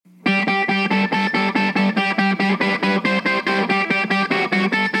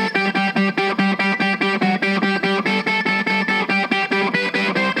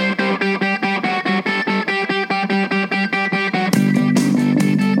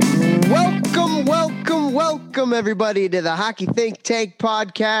Welcome, everybody, to the Hockey Think Tank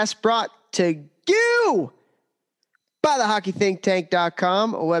podcast, brought to you by the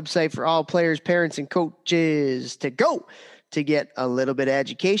hockeythinktank.com, a website for all players, parents, and coaches to go to get a little bit of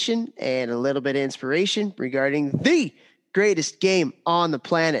education and a little bit of inspiration regarding the greatest game on the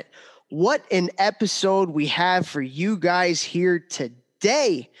planet. What an episode we have for you guys here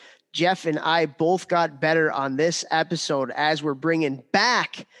today. Jeff and I both got better on this episode as we're bringing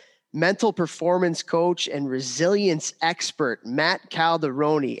back mental performance coach and resilience expert, Matt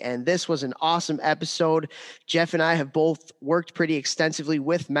Caldaroni. And this was an awesome episode. Jeff and I have both worked pretty extensively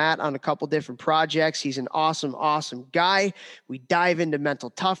with Matt on a couple different projects. He's an awesome, awesome guy. We dive into mental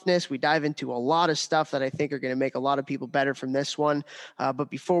toughness. We dive into a lot of stuff that I think are going to make a lot of people better from this one. But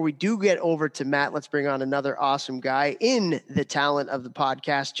before we do get over to Matt, let's bring on another awesome guy in the talent of the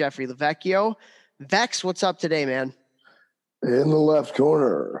podcast, Jeffrey Lavecchio. Vex, what's up today, man? In the left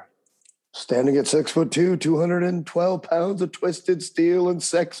corner, standing at 6'2", 212 pounds of twisted steel and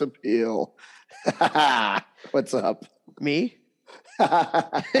sex appeal. What's up? Me?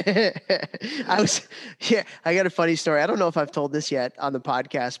 I got a funny story. I don't know if I've told this yet on the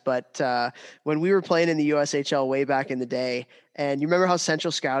podcast, but when we were playing in the USHL way back in the day, and you remember how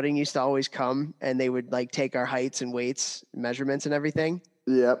Central Scouting used to always come and they would like take our heights and weights, measurements and everything?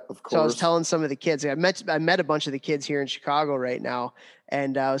 Yep, of course. So I was telling some of the kids, I met a bunch of the kids here in Chicago right now,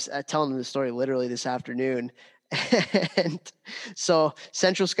 and I was telling them the story literally this afternoon. And so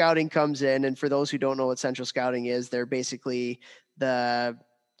Central Scouting comes in, and for those who don't know what Central Scouting is, they're basically the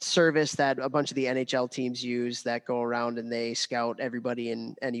service that a bunch of the NHL teams use that go around and they scout everybody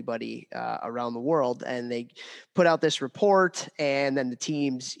and anybody around the world, and they put out this report, and then the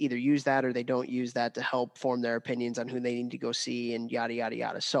teams either use that or they don't use that to help form their opinions on who they need to go see and yada, yada,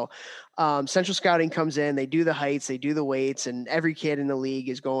 yada. So Central Scouting comes in, they do the heights, they do the weights, and every kid in the league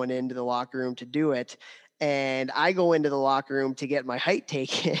is going into the locker room to do it. And I go into the locker room to get my height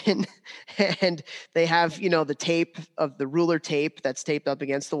taken, and they have, the tape of the ruler tape that's taped up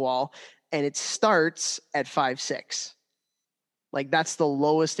against the wall, and it starts at 5'6". Like that's the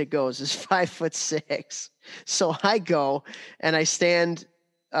lowest it goes is 5'6". So I go and I stand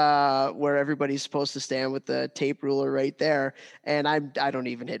where everybody's supposed to stand with the tape ruler right there, and I don't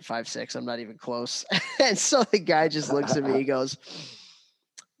even hit 5'6". I'm not even close. And so the guy just looks at me, he goes,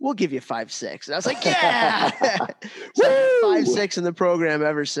 "We'll give you 5'6". And I was like, yeah. So 5'6" in the program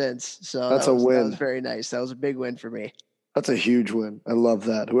ever since. So that's a win. That was very nice. That was a big win for me. That's a huge win. I love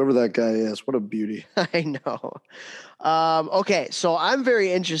that. Whoever that guy is, what a beauty. I know. Okay, so I'm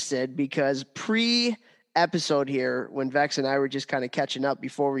very interested because pre-episode here, when Vex and I were just kind of catching up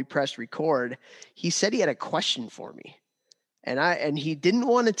before we pressed record, he said he had a question for me. And he didn't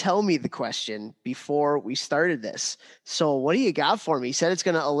want to tell me the question before we started this. So what do you got for me? He said it's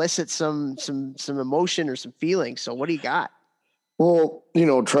going to elicit some emotion or some feelings. So what do you got? Well,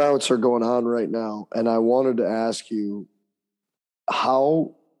 tryouts are going on right now, and I wanted to ask you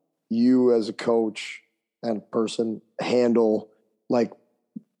how you as a coach and person handle like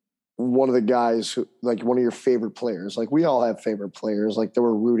one of the guys who, like one of your favorite players. Like we all have favorite players like that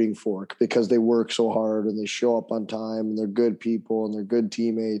we're rooting for because they work so hard and they show up on time and they're good people and they're good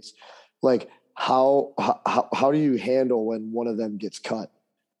teammates. Like how do you handle when one of them gets cut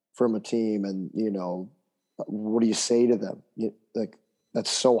from a team, and what do you say to them? Like that's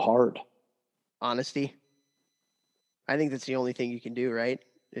so hard. Honesty. I think that's the only thing you can do, right?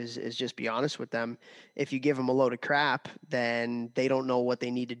 Is just be honest with them. If you give them a load of crap, then they don't know what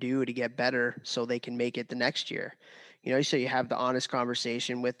they need to do to get better so they can make it the next year. So you have the honest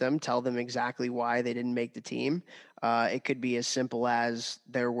conversation with them, tell them exactly why they didn't make the team. It could be as simple as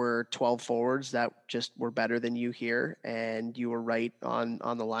there were 12 forwards that just were better than you here, and you were right on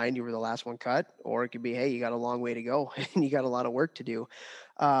the line. You were the last one cut. Or it could be, hey, you got a long way to go and you got a lot of work to do.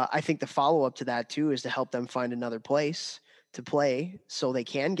 I think the follow-up to that too is to help them find another place to play so they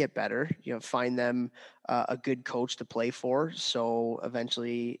can get better, find them a good coach to play for. So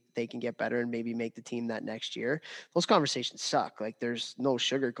eventually they can get better and maybe make the team that next year. Those conversations suck. Like there's no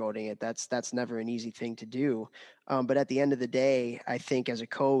sugarcoating it. That's never an easy thing to do. But at the end of the day, I think as a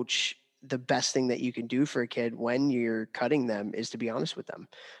coach, the best thing that you can do for a kid when you're cutting them is to be honest with them.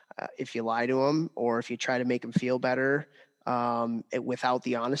 If you lie to them or if you try to make them feel better, without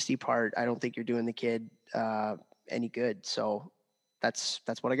the honesty part, I don't think you're doing the kid, any good. So that's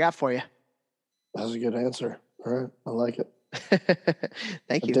what I got for you. That was a good answer. All right. I like it.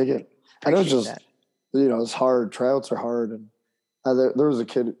 Thank you. I dig it. I know it's just, it's hard. Tryouts are hard. And there was a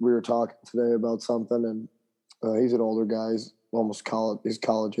kid, we were talking today about something, and he's an older guy. He's almost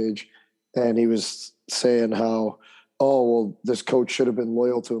college age. And he was saying how oh, well, this coach should have been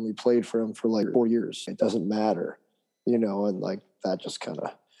loyal to him. He played for him for like 4 years. It doesn't matter, and like that just kind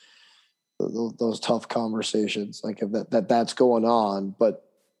of those tough conversations, like if that's going on, but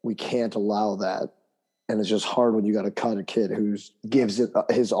we can't allow that. And it's just hard when you got to cut a kid who gives it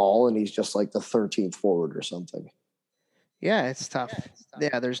his all and he's just like the 13th forward or something. Yeah, it's tough.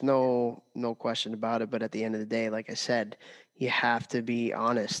 Yeah, there's no question about it. But at the end of the day, like I said, you have to be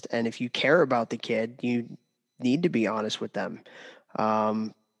honest. And if you care about the kid, you need to be honest with them.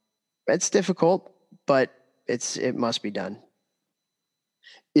 Um, it's difficult, but it must be done.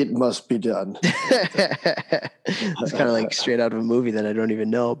 It must be done. It's kind of like straight out of a movie that I don't even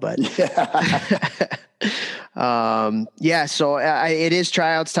know, but yeah. So it is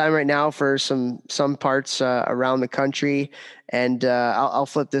tryouts time right now for some parts around the country, and I'll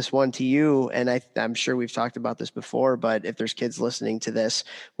flip this one to you. And I'm sure we've talked about this before, but if there's kids listening to this,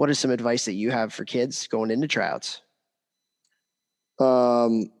 what is some advice that you have for kids going into tryouts?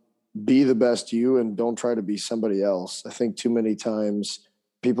 Be the best you and don't try to be somebody else. I think too many times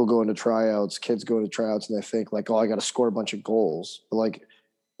people go into tryouts, kids go into tryouts and they think like, oh, I got to score a bunch of goals. But like,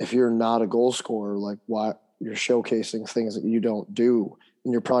 if you're not a goal scorer, like why you're showcasing things that you don't do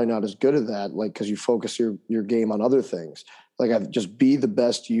and you're probably not as good at that, like, cause you focus your game on other things. Like I just be the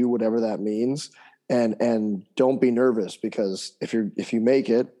best you, whatever that means. And don't be nervous because if you make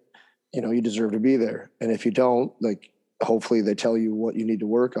it, you deserve to be there. And if you don't, like, hopefully they tell you what you need to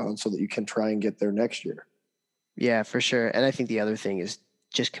work on so that you can try and get there next year. Yeah, for sure. And I think the other thing is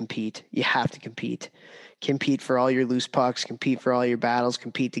just compete. You have to compete. Compete for all your loose pucks, compete for all your battles,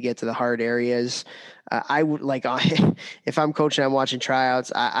 compete to get to the hard areas. I would like if I'm coaching, I'm watching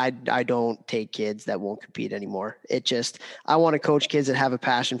tryouts. I don't take kids that won't compete anymore. I want to coach kids that have a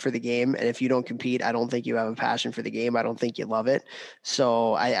passion for the game. And if you don't compete, I don't think you have a passion for the game. I don't think you love it.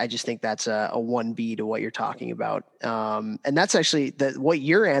 So I just think that's a 1B to what you're talking about. And that's actually what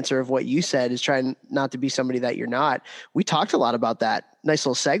your answer of what you said is trying not to be somebody that you're not. We talked a lot about that. Nice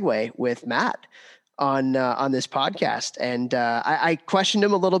little segue with Matt on this podcast, and I questioned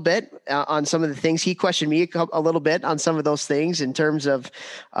him a little bit on some of the things. He questioned me a little bit on some of those things in terms of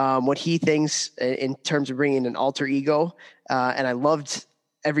what he thinks in terms of bringing an alter ego, and I loved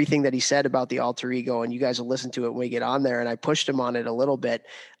everything that he said about the alter ego, and you guys will listen to it when we get on there. And I pushed him on it a little bit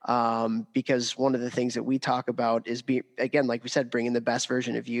because one of the things that we talk about is again, like we said, bringing the best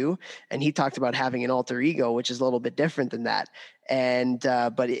version of you. And he talked about having an alter ego, which is a little bit different than that. And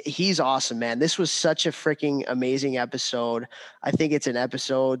but he's awesome, man. This was such a freaking amazing episode. I think it's an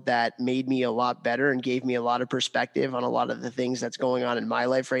episode that made me a lot better and gave me a lot of perspective on a lot of the things that's going on in my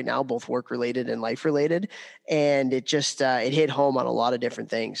life right now, both work related and life related. And it just it hit home on a lot of different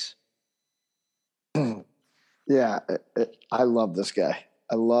things. Yeah, I love this guy.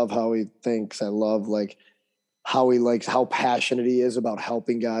 I love how he thinks. I love like how passionate he is about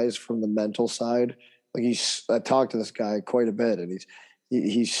helping guys from the mental side. Like I talked to this guy quite a bit, and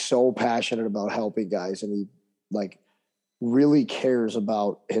he's so passionate about helping guys, and he like really cares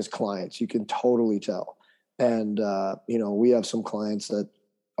about his clients. You can totally tell. And we have some clients that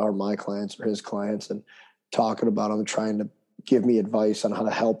are my clients or his clients, and talking about them, trying to give me advice on how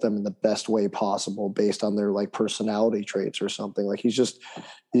to help them in the best way possible based on their like personality traits or something. Like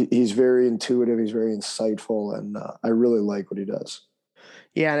he's very intuitive. He's very insightful. And I really like what he does.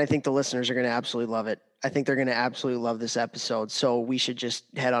 Yeah. And I think the listeners are going to absolutely love it. I think they're going to absolutely love this episode. So we should just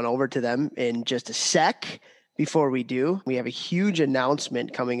head on over to them in just a sec. Before we do, we have a huge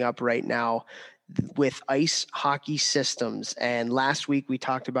announcement coming up right now with Ice Hockey Systems. And last week we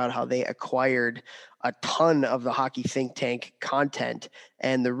talked about how they acquired a ton of the Hockey Think Tank content.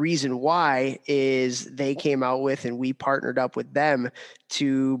 And the reason why is they came out with, and we partnered up with them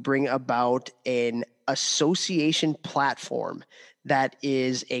to bring about an association platform that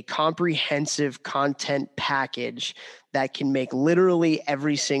is a comprehensive content package that can make literally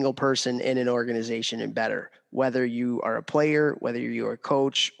every single person in an organization and better, whether you are a player, whether you are a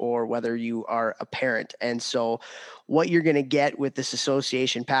coach, or whether you are a parent. And so what you're going to get with this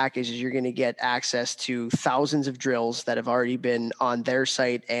association package is you're going to get access to thousands of drills that have already been on their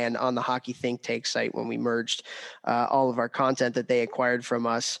site and on the Hockey Think Tank site when we merged all of our content that they acquired from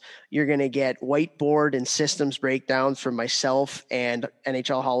us. You're going to get whiteboard and systems breakdowns from myself and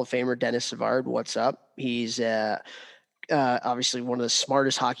NHL Hall of Famer Dennis Savard. What's up? He's obviously one of the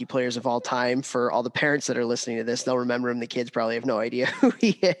smartest hockey players of all time. For all the parents that are listening to this, they'll remember him. The kids probably have no idea who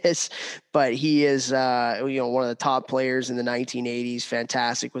he is, but he is, one of the top players in the 1980s.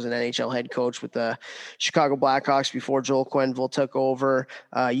 Fantastic. Was an NHL head coach with the Chicago Blackhawks before Joel Quenneville took over.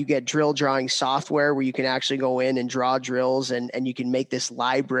 You get drill drawing software where you can actually go in and draw drills, and you can make this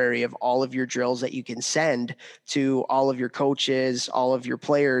library of all of your drills that you can send to all of your coaches, all of your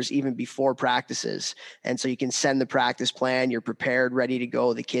players, even before practices. And so you can send the practice plan, you're prepared, ready to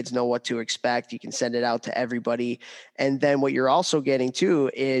go. The kids know what to expect. You can send it out to everybody. And then what you're also getting too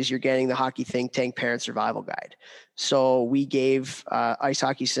is you're getting the Hockey Think Tank Parent Survival Guide. So we gave Ice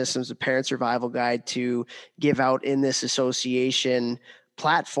Hockey Systems a parent survival guide to give out in this association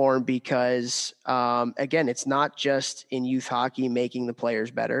platform because, again, it's not just in youth hockey making the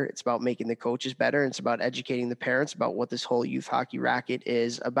players better. It's about making the coaches better. It's about educating the parents about what this whole youth hockey racket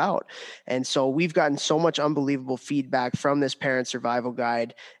is about. And so we've gotten so much unbelievable feedback from this parent survival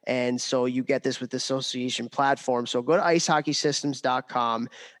guide. And so you get this with the association platform. So go to icehockeysystems.com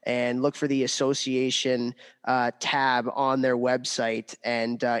and look for the association tab on their website.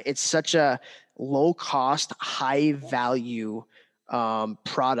 And it's such a low cost, high value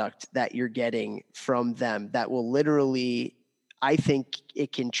product that you're getting from them that will literally, I think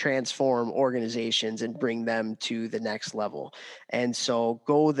it can transform organizations and bring them to the next level. And so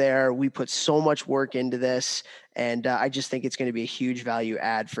go there. We put so much work into this, and I just think it's going to be a huge value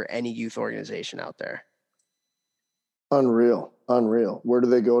add for any youth organization out there. Unreal. Where do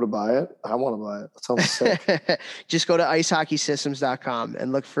they go to buy it? I want to buy it. That sounds sick. Just go to icehockeysystems.com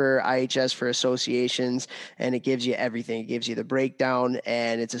and look for IHS for associations, and it gives you everything. It gives you the breakdown,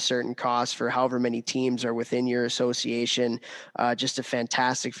 and it's a certain cost for however many teams are within your association. Just a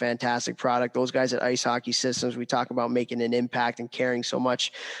fantastic product. Those guys at Ice Hockey Systems, we talk about making an impact and caring so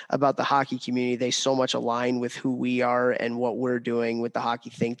much about the hockey community. They so much align with who we are and what we're doing with the Hockey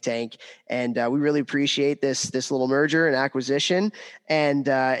Think Tank. And we really appreciate this little merger and acquisition. And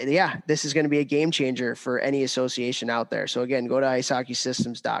this is going to be a game changer for any association out there. So again, go to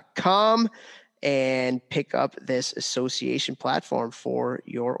icehockeysystems.com and pick up this association platform for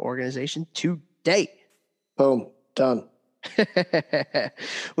your organization today. Boom, done.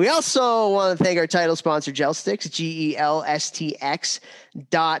 We also want to thank our title sponsor, GelStix,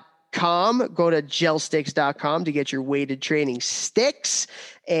 GELSTX.com. Go to gelsticks.com to get your weighted training sticks,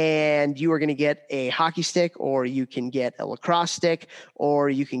 and you are going to get a hockey stick, or you can get a lacrosse stick, or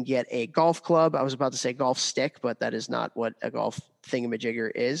you can get a golf club. I was about to say golf stick, but that is not what a golf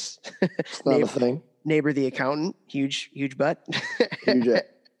thingamajigger is. It's not a thing. Neighbor the accountant, huge butt. Huge.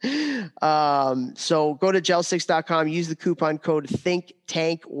 So go to gelsticks.com, use the coupon code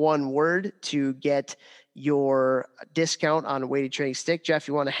ThinkTank, one word, to get your discount on a weighted training stick. Jeff,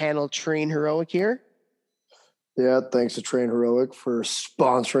 you want to handle Train Heroic here? Yeah, thanks to Train Heroic for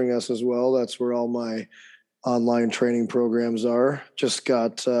sponsoring us as well. That's where all my online training programs are. Just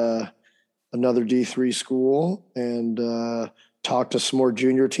got another D3 school and talked to some more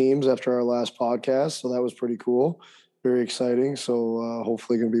junior teams after our last podcast. So that was pretty cool. Very exciting. So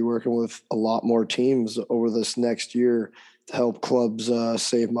hopefully going to be working with a lot more teams over this next year to help clubs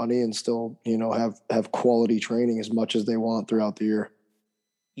save money and still, have quality training as much as they want throughout the year.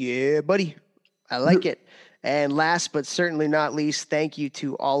 Yeah, buddy. I like it. And last but certainly not least, thank you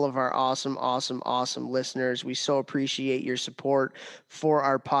to all of our awesome listeners. We so appreciate your support for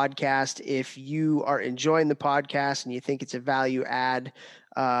our podcast. If you are enjoying the podcast and you think it's a value add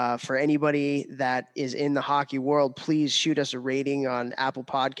for anybody that is in the hockey world, please shoot us a rating on Apple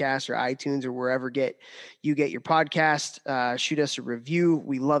Podcasts or iTunes or wherever you get your podcast. Shoot us a review.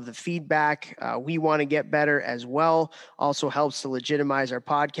 We love the feedback. We want to get better as well. Also helps to legitimize our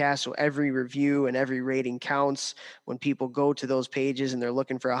podcast. So every review and every rating counts when people go to those pages and they're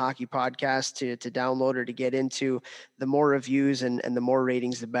looking for a hockey podcast to download or to get into. The more reviews and the more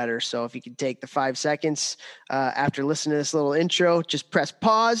ratings, the better. So if you could take the 5 seconds after listening to this little intro, just press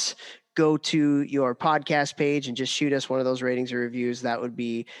pause, go to your podcast page and just shoot us one of those ratings or reviews. That would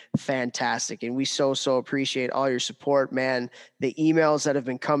be fantastic. And we so appreciate all your support, man. The emails that have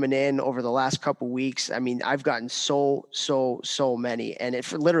been coming in over the last couple of weeks, I mean, I've gotten so many,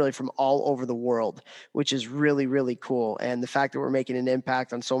 and literally from all over the world, which is really cool. And the fact that we're making an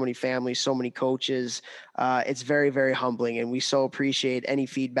impact on so many families, so many coaches, It's very, very humbling, and we so appreciate any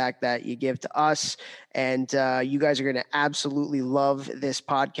feedback that you give to us. And you guys are going to absolutely love this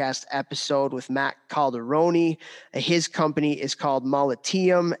podcast episode with Matt Caldaroni. His company is called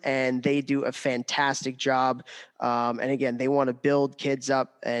Molitium, and they do a fantastic job. And again, they want to build kids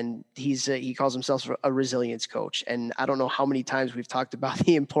up, and he calls himself a resilience coach. And I don't know how many times we've talked about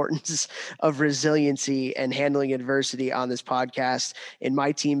the importance of resiliency and handling adversity on this podcast. In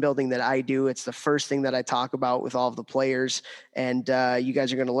my team building that I do, it's the first thing that I talk about with all of the players. And you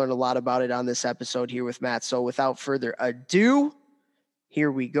guys are going to learn a lot about it on this episode here with Matt. So without further ado,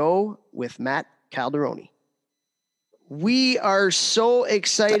 here we go with Matt Caldaroni. We are so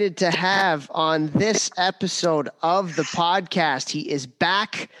excited to have on this episode of the podcast. He is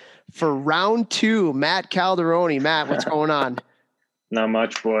back for round 2. Matt Caldaroni. Matt, what's going on? Not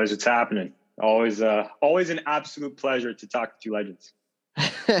much, boys. It's happening. Always an absolute pleasure to talk to two legends.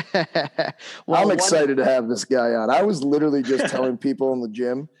 Well, I'm excited to have this guy on. I was literally just telling people in the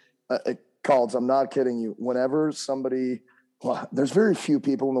gym, Calds, I'm not kidding you. Whenever somebody, there's very few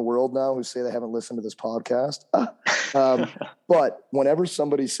people in the world now who say they haven't listened to this podcast. But whenever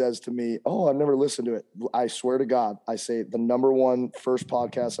somebody says to me, oh, I've never listened to it, I swear to God, I say the number one first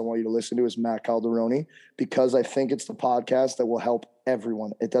podcast I want you to listen to is Matt Caldaroni, because I think it's the podcast that will help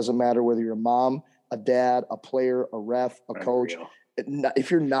everyone. It doesn't matter whether you're a mom, a dad, a player, a ref, a coach.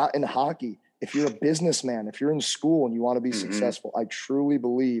 If you're not in hockey, if you're a businessman, if you're in school and you want to be successful, I truly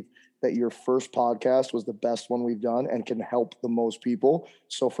believe that your first podcast was the best one we've done and can help the most people.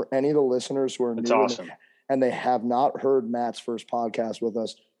 So for any of the listeners who are new awesome. and they have not heard Matt's first podcast with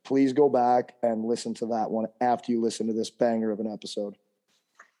us, please go back and listen to that one after you listen to this banger of an episode.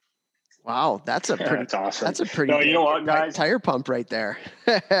 Wow, that's awesome. That's a pretty you know what, guys? Tire pump right there.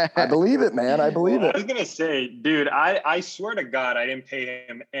 I believe it, man. I believe it. I was gonna say, dude, I swear to God, I didn't pay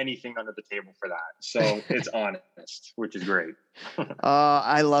him anything under the table for that. So it's honest, which is great.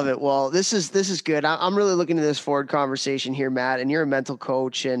 I love it. Well, this is good. I'm really looking to this forward conversation here, Matt, and you're a mental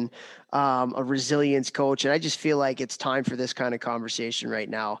coach and a resilience coach. And I just feel like it's time for this kind of conversation right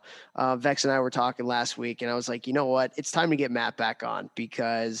now. Vex and I were talking last week, and I was like, you know what? It's time to get Matt back on,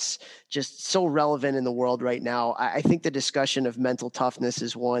 because just so relevant in the world right now. I think the discussion of mental toughness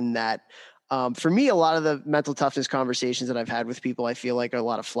is one that, for me, a lot of the mental toughness conversations that I've had with people, I feel like are a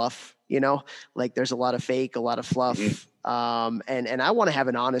lot of fluff, like there's a lot of fake, a lot of fluff. And I want to have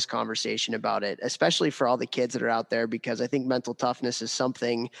an honest conversation about it, especially for all the kids that are out there, because I think mental toughness is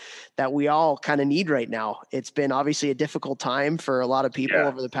something that we all kind of need right now. It's been obviously a difficult time for a lot of people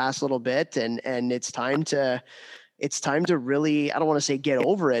over the past little bit. And it's time to really, I don't want to say get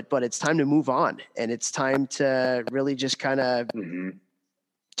over it, but it's time to move on. And it's time to really just kind of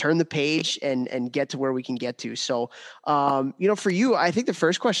turn the page and get to where we can get to. So, for you, I think the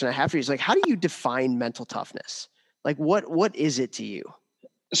first question I have for you is like, how do you define mental toughness? Like what is it to you?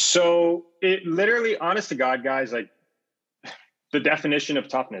 So it literally, honest to God, guys, like the definition of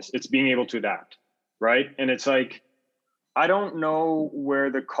toughness, it's being able to adapt. Right. And it's like, I don't know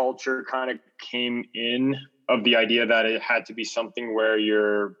where the culture kind of came in of the idea that it had to be something where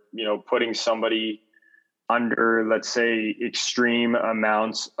you're, putting somebody under, let's say, extreme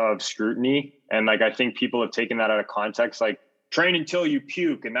amounts of scrutiny. And like, I think people have taken that out of context, like, train until you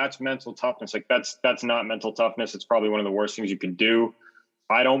puke, and that's mental toughness. Like that's not mental toughness. It's probably one of the worst things you can do.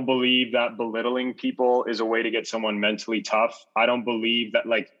 I don't believe that belittling people is a way to get someone mentally tough. I don't believe that,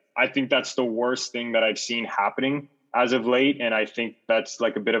 I think that's the worst thing that I've seen happening as of late. And I think that's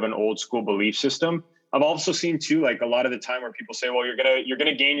like a bit of an old school belief system. I've also seen too, like a lot of the time where people say, well, you're going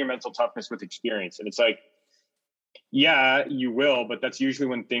to gain your mental toughness with experience. And it's like, yeah, you will, but that's usually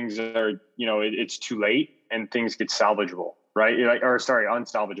when things are, it's too late and things get salvageable. Right.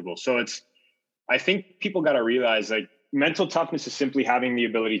 Unsalvageable. So I think people got to realize like mental toughness is simply having the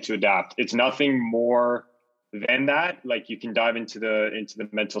ability to adapt. It's nothing more than that. Like you can dive into the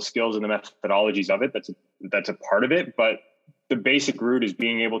mental skills and the methodologies of it. That's a part of it. But the basic root is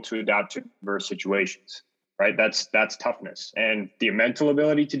being able to adapt to adverse situations. Right. That's toughness, and the mental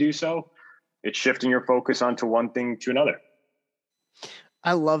ability to do so. It's shifting your focus onto one thing to another.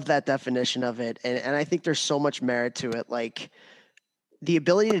 I love that definition of it. And I think there's so much merit to it. Like the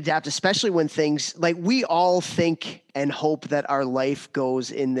ability to adapt, especially when things like we all think and hope that our life goes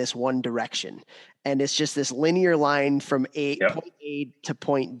in this one direction. And it's just this linear line from point A to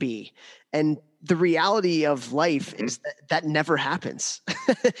point B. And the reality of life is that never happens.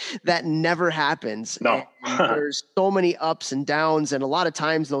 That never happens. No. And there's so many ups and downs. And a lot of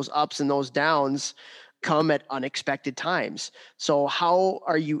times those ups and those downs come at unexpected times. So how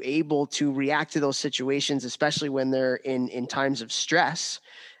are you able to react to those situations, especially when they're in times of stress,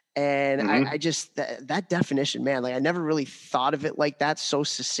 And Mhm. I just, that definition, man, like I never really thought of it like that so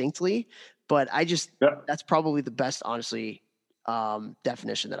succinctly, but Yeah. that's probably the best, honestly,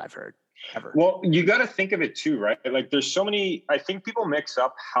 definition that I've heard ever. Well, you got to think of it too, right? Like there's so many, I think people mix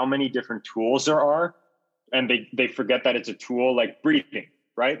up how many different tools there are, and they forget that it's a tool, like breathing,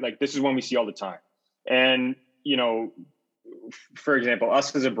 right? Like this is one we see all the time. And, you know, for example,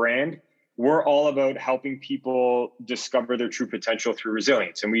 us as a brand, we're all about helping people discover their true potential through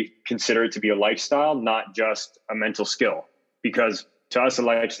resilience. And we consider it to be a lifestyle, not just a mental skill, because to us, a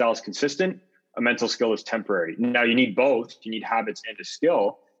lifestyle is consistent. A mental skill is temporary. Now you need both. You need habits and a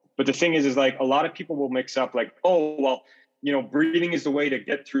skill. But the thing is like a lot of people will mix up like, oh, well, you know, breathing is the way to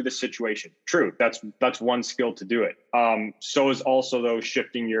get through the situation. True. That's one skill to do it. So is also though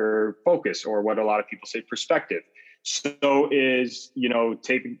shifting your focus, or what a lot of people say, perspective. So is, you know,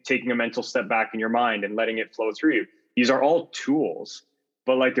 taking a mental step back in your mind and letting it flow through you. These are all tools.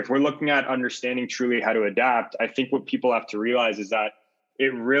 But like if we're looking at understanding truly how to adapt, I think what people have to realize is that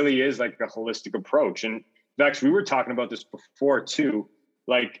it really is like a holistic approach. And Vex, we were talking about this before too.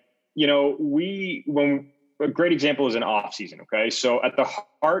 Like, you know, when a great example is an off season. Okay. So at the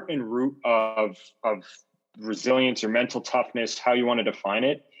heart and root of resilience or mental toughness, how you want to define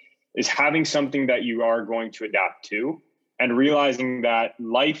it, is having something that you are going to adapt to, and realizing that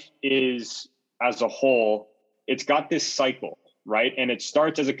life is, as a whole, it's got this cycle, right? And it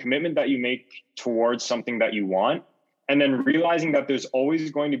starts as a commitment that you make towards something that you want, and then realizing that there's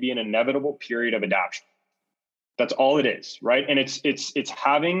always going to be an inevitable period of adaptation. That's all it is, right? And it's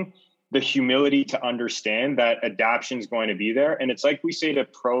having the humility to understand that adaptation is going to be there. And it's like we say to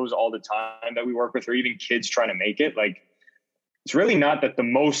pros all the time that we work with, or even kids trying to make it, like, it's really not that the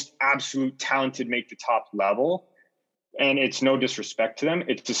most absolute talented make the top level, and it's no disrespect to them.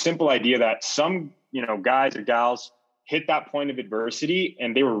 It's a simple idea that some, you know, guys or gals hit that point of adversity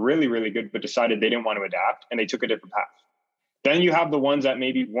and they were really, really good, but decided they didn't want to adapt and they took a different path. Then you have the ones that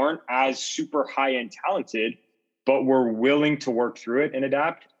maybe weren't as super high end talented, but were willing to work through it and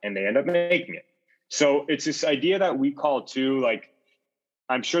adapt, and they end up making it. So it's this idea that we call too, like,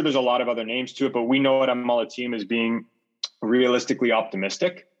 I'm sure there's a lot of other names to it, but we know it on Mullet Team as being realistically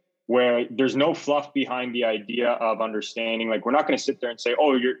optimistic, where there's no fluff behind the idea of understanding. Like, we're not going to sit there and say,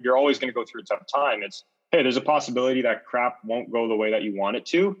 oh, you're always going to go through a tough time. It's, hey, there's a possibility that crap won't go the way that you want it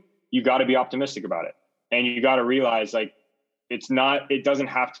to. You got to be optimistic about it. And you got to realize, like, it doesn't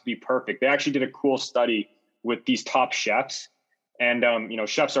have to be perfect. They actually did a cool study with these top chefs. And, you know,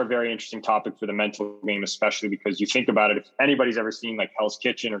 chefs are a very interesting topic for the mental game, especially because you think about it. If anybody's ever seen like Hell's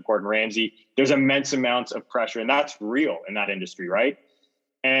Kitchen or Gordon Ramsay, there's immense amounts of pressure, and that's real in that industry, right?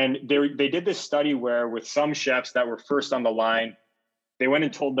 And they did this study where with some chefs that were first on the line, they went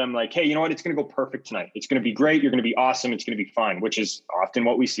and told them like, hey, you know what? It's going to go perfect tonight. It's going to be great. You're going to be awesome. It's going to be fine, which is often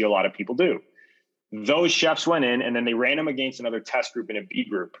what we see a lot of people do. Those chefs went in and then they ran them against another test group in a B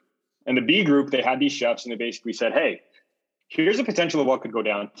group. And the B group, they had these chefs and they basically said, hey, here's a potential of what could go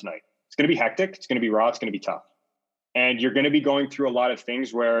down tonight. It's going to be hectic. It's going to be raw. It's going to be tough. And you're going to be going through a lot of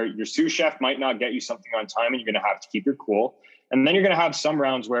things where your sous chef might not get you something on time and you're going to have to keep your cool. And then you're going to have some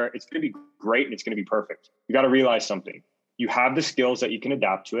rounds where it's going to be great and it's going to be perfect. You got to realize something. You have the skills that you can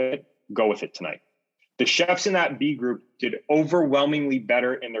adapt to it. Go with it tonight. The chefs in that B group did overwhelmingly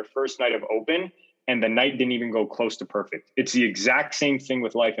better in their first night of open, and the night didn't even go close to perfect. It's the exact same thing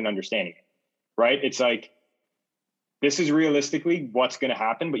with life and understanding it, right? It's like, this is realistically what's going to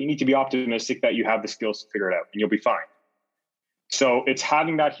happen, but you need to be optimistic that you have the skills to figure it out and you'll be fine. So it's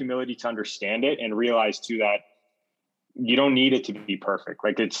having that humility to understand it and realize too that you don't need it to be perfect.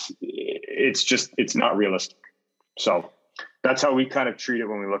 Like it's not realistic. So that's how we kind of treat it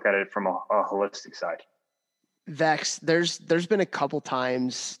when we look at it from a holistic side. Vex, there's been a couple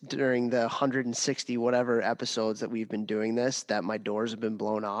times during the 160 whatever episodes that we've been doing this that my doors have been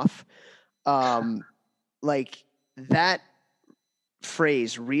blown off. Like that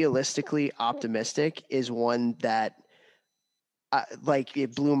phrase, realistically optimistic, is one that like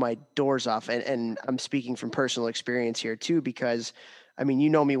it blew my doors off. And I'm speaking from personal experience here too, because I mean, you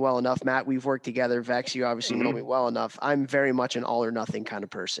know me well enough, Matt. We've worked together. Vex, you obviously know me well enough. I'm very much an all or nothing kind of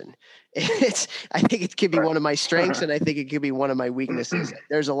person. I think it could be one of my strengths, and I think it could be one of my weaknesses.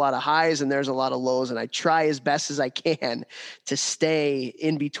 There's a lot of highs and there's a lot of lows, and I try as best as I can to stay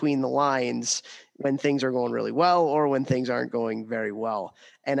in between the lines when things are going really well or when things aren't going very well.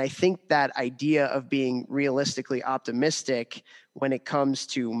 And I think that idea of being realistically optimistic when it comes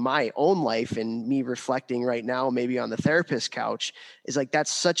to my own life and me reflecting right now, maybe on the therapist couch, is like,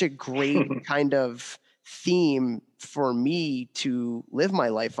 that's such a great kind of theme for me to live my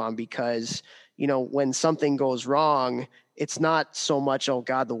life on, because, when something goes wrong, it's not so much, oh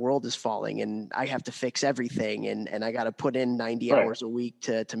God, the world is falling and I have to fix everything and I got to put in 90 Right. hours a week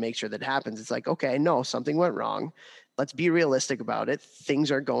to make sure that happens. It's like, okay, no, something went wrong. Let's be realistic about it. Things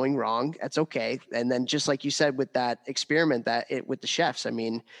are going wrong. That's okay. And then just like you said with that experiment with the chefs, I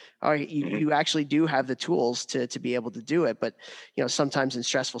mean, all right, you actually do have the tools to be able to do it. But, sometimes in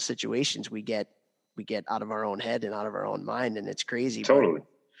stressful situations, we get out of our own head and out of our own mind, and it's crazy. Totally. But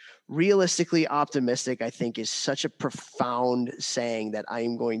realistically optimistic, I think, is such a profound saying that I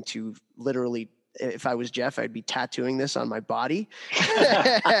am going to literally, if I was Jeff, I'd be tattooing this on my body.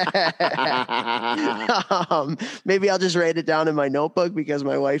 Maybe I'll just write it down in my notebook because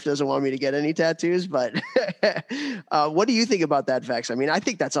my wife doesn't want me to get any tattoos. But what do you think about that, Vex? I mean, I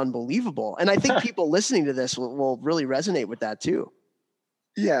think that's unbelievable. And I think people listening to this will really resonate with that too.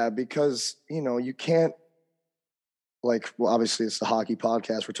 Yeah, because, you can't, well, obviously it's the hockey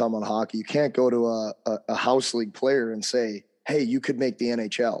podcast. We're talking about hockey. You can't go to a house league player and say, hey, you could make the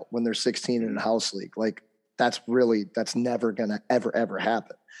NHL when they're 16 in a house league. Like that's never going to ever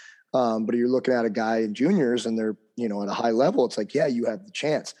happen. But you're looking at a guy in juniors and they're, at a high level, it's like, yeah, you have the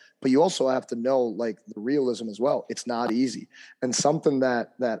chance, but you also have to know like the realism as well. It's not easy. And something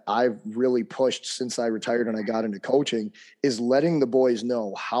that I've really pushed since I retired and I got into coaching is letting the boys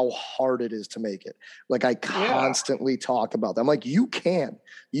know how hard it is to make it. Like I constantly talk about that. I'm like, you can.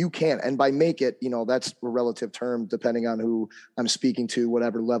 And by make it, that's a relative term depending on who I'm speaking to,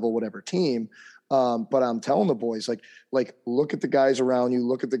 whatever level, whatever team. But I'm telling the boys, like, look at the guys around you,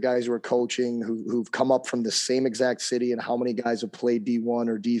 look at the guys who are coaching, who've come up from the same exact city, and how many guys have played D1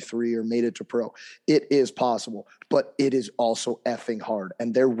 or D3 or made it to pro. It is possible, but it is also effing hard,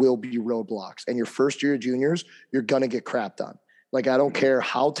 and there will be roadblocks. And your first year of juniors, you're gonna get crapped on. Like, I don't care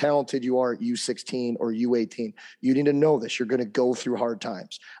how talented you are at U16 or U18. You need to know this. You're going to go through hard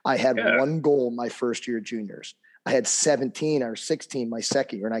times. I had one goal my first year of juniors. I had 17 or 16 my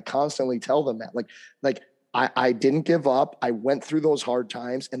second year. And I constantly tell them that I didn't give up. I went through those hard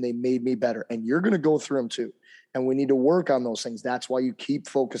times and they made me better. And you're going to go through them too. And we need to work on those things. That's why you keep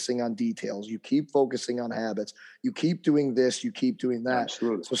focusing on details. You keep focusing on habits. You keep doing this. You keep doing that.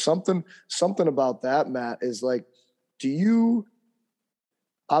 Absolutely. So something about that, Matt, is like,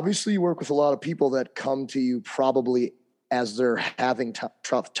 obviously you work with a lot of people that come to you probably as they're having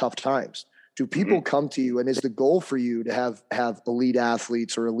tough times. Do people come to you, and is the goal for you to have elite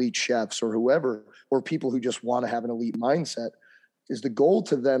athletes or elite chefs or whoever, or people who just want to have an elite mindset? Is the goal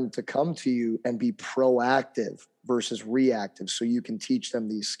to them to come to you and be proactive versus reactive so you can teach them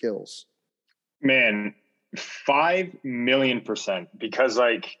these skills? Man, 5,000,000%. Because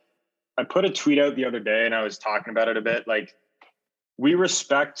I put a tweet out the other day and I was talking about it a bit. Like, we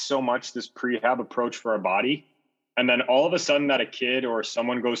respect so much this prehab approach for our body. And then all of a sudden that a kid or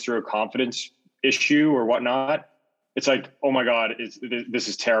someone goes through a confidence issue or whatnot, it's like, oh my God, this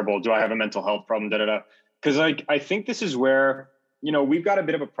is terrible. Do I have a mental health problem? Because I think this is where, we've got a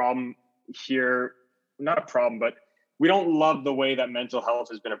bit of a problem here. Not a problem, but we don't love the way that mental health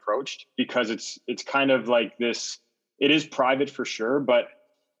has been approached, because it's kind of like this, it is private for sure, but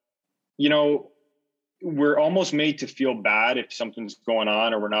we're almost made to feel bad if something's going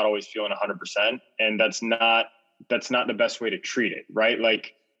on, or we're not always feeling 100%. And that's not the best way to treat it, right?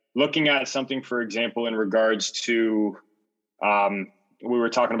 Like, looking at something, for example, in regards to, we were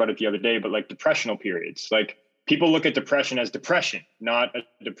talking about it the other day, but like depressional periods, like people look at depression as depression, not a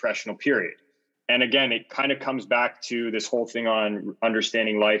depressional period. And again, it kind of comes back to this whole thing on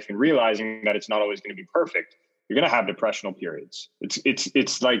understanding life and realizing that it's not always going to be perfect. You're going to have depressional periods.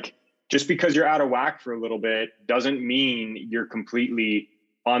 It's like, just because you're out of whack for a little bit doesn't mean you're completely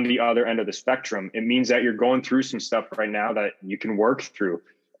on the other end of the spectrum. It means that you're going through some stuff right now that you can work through.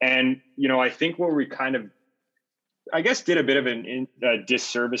 And, I think where we kind of, I guess, did a bit of a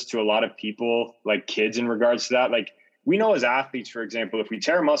disservice to a lot of people, like kids, in regards to that. Like, we know as athletes, for example, if we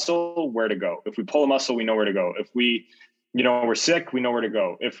tear a muscle, where to go. If we pull a muscle, we know where to go. If we, we're sick, we know where to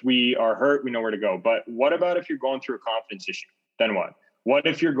go. If we are hurt, we know where to go. But what about if you're going through a confidence issue? Then what? What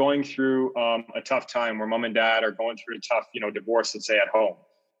if you're going through a tough time where mom and dad are going through a tough, divorce, let's say, at home?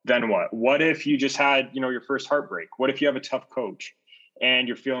 Then what? What if you just had, your first heartbreak? What if you have a tough coach and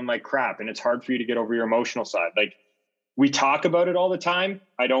you're feeling like crap and it's hard for you to get over your emotional side? Like, we talk about it all the time.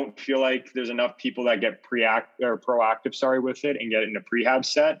 I don't feel like there's enough people that get proactive, with it and get it in a prehab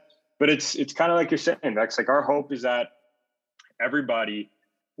set. But it's kind of like you're saying, Vex. Like, our hope is that everybody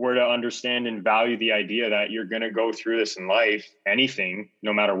were to understand and value the idea that you're going to go through this in life, anything,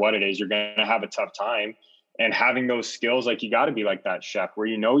 no matter what it is, you're going to have a tough time. And having those skills, like, you got to be like that chef where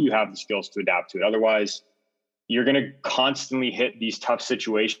you have the skills to adapt to it. Otherwise, you're going to constantly hit these tough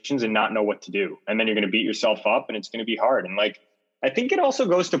situations and not know what to do. And then you're going to beat yourself up and it's going to be hard. And like, I think it also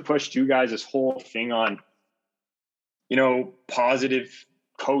goes to push you guys this whole thing on, you know, positive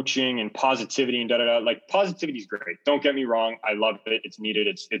coaching and positivity and like positivity is great. Don't get me wrong. I love it. It's needed.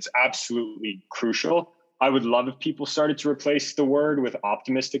 It's absolutely crucial. I would love if people started to replace the word with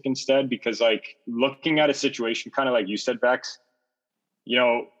optimistic instead, because like looking at a situation, kind of like you said, Bex, you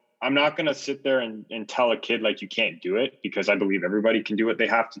know, I'm not going to sit there and tell a kid like you can't do it, because I believe everybody can do what they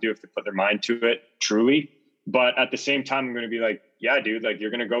have to do if they put their mind to it, truly. But at the same time, I'm going to be like, yeah, dude, like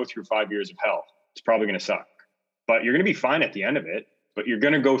you're going to go through 5 years of hell. It's probably going to suck, but you're going to be fine at the end of it, but you're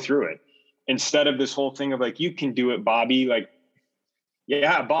going to go through it. Instead of this whole thing of like, you can do it, Bobby. Like,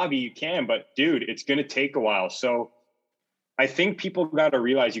 yeah, Bobby, you can, but dude, it's going to take a while. So I think people got to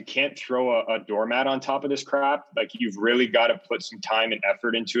realize you can't throw a doormat on top of this crap. Like you've really got to put some time and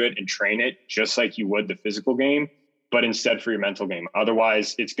effort into it and train it just like you would the physical game, but instead for your mental game.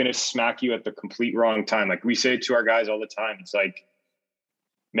 Otherwise it's going to smack you at the complete wrong time. Like we say to our guys all the time, it's like,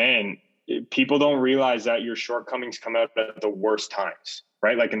 man, people don't realize that your shortcomings come out at the worst times,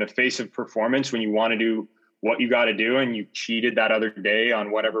 right? Like in the face of performance, when you want to do what you got to do and you cheated that other day on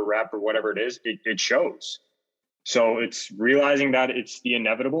whatever rep or whatever it is, it shows. So it's realizing that it's the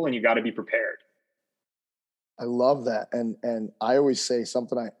inevitable and you got to be prepared. I love that. And I always say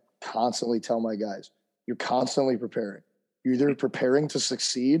something I constantly tell my guys, you're constantly preparing. You're either preparing to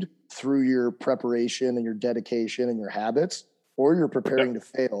succeed through your preparation and your dedication and your habits, or you're preparing to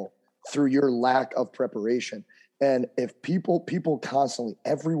fail through your lack of preparation. And if people constantly,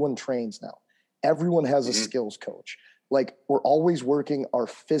 everyone trains now. Everyone has a skills coach. Like we're always working our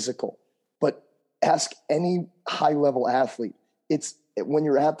physical, but ask any high level athlete. When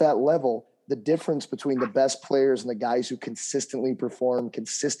you're at that level, the difference between the best players and the guys who consistently perform,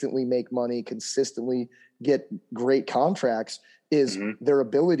 consistently make money, consistently get great contracts is their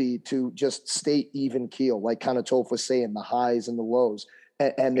ability to just stay even keel. Like kind of Toph was saying, the highs and the lows.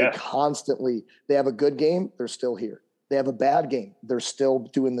 And they constantly, they have a good game, they're still here. They have a bad game, they're still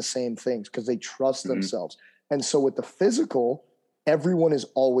doing the same things because they trust themselves. And so with the physical, everyone is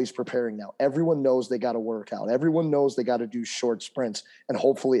always preparing now. Everyone knows they got to work out. Everyone knows they got to do short sprints. And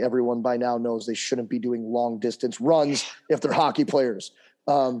hopefully everyone by now knows they shouldn't be doing long distance runs if they're hockey players.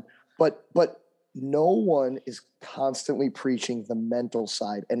 But no one is constantly preaching the mental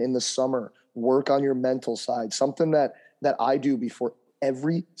side. And in the summer, work on your mental side. Something that I do before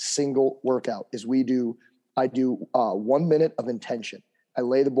every single workout is I do 1 minute of intention. I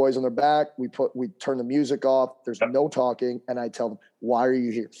lay the boys on their back. We turn the music off. There's no talking. And I tell them, why are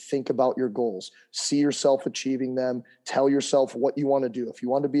you here? Think about your goals. See yourself achieving them. Tell yourself what you want to do. If you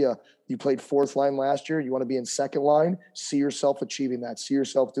want to be you played fourth line last year, you want to be in second line, see yourself achieving that. See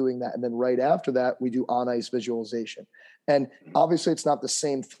yourself doing that. And then right after that, we do on ice visualization. And obviously it's not the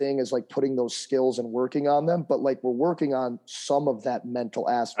same thing as like putting those skills and working on them, but like we're working on some of that mental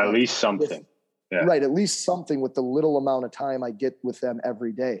aspect. At least something. Right. At least something with the little amount of time I get with them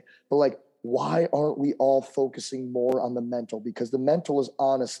every day. But like, why aren't we all focusing more on the mental? Because the mental is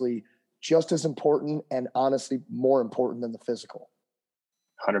honestly just as important and honestly more important than the physical.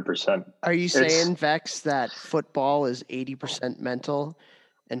 100%. Are you saying, Vex, that football is 80% mental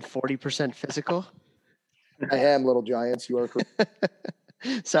and 40% physical? I am, Little Giants. You are correct.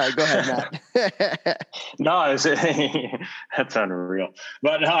 Sorry, go ahead, Matt. No, that's unreal.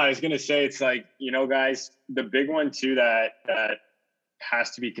 But no, I was going to say, it's like, you know, guys, the big one too that has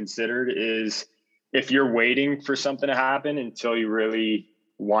to be considered is if you're waiting for something to happen until you really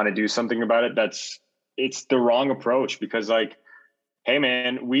want to do something about it, it's the wrong approach. Because like, hey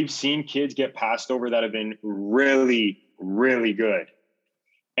man, we've seen kids get passed over that have been really, really good.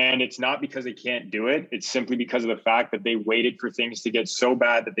 And it's not because they can't do it. It's simply because of the fact that they waited for things to get so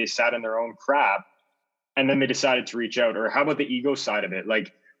bad that they sat in their own crap and then they decided to reach out. Or how about the ego side of it?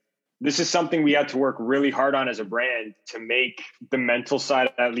 Like, this is something we had to work really hard on as a brand to make the mental side,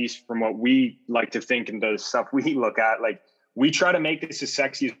 at least from what we like to think and the stuff we look at. Like, we try to make this as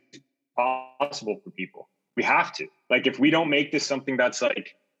sexy as possible for people. We have to. Like, if we don't make this something that's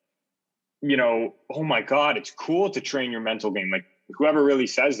like, you know, oh my God, it's cool to train your mental game. Like, whoever really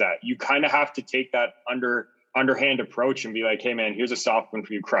says that, you kind of have to take that underhand approach and be like, hey man, here's a soft one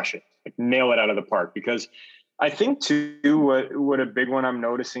for you, crush it, like nail it out of the park. Because I think too, what a big one I'm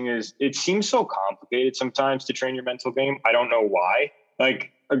noticing is it seems so complicated sometimes to train your mental game. I don't know why.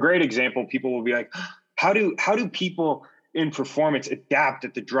 Like a great example, people will be like, how do people in performance adapt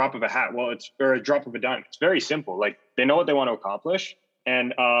at the drop of a hat? Well, or a drop of a dime. It's very simple. Like they know what they want to accomplish.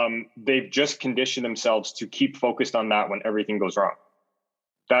 And they've just conditioned themselves to keep focused on that when everything goes wrong.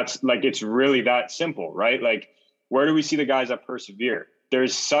 That's like, it's really that simple, right? Like where do we see the guys that persevere?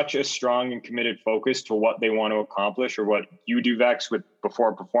 There's such a strong and committed focus to what they want to accomplish, or what you do, Vex, with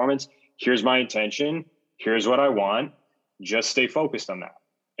before performance. Here's my intention. Here's what I want. Just stay focused on that.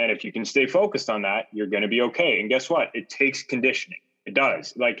 And if you can stay focused on that, you're going to be okay. And guess what? It takes conditioning. It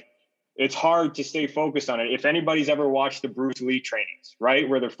does. Like, it's hard to stay focused on it. If anybody's ever watched the Bruce Lee trainings, right,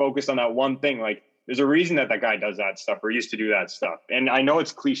 where they're focused on that one thing, like, there's a reason that guy does that stuff, or used to do that stuff. And I know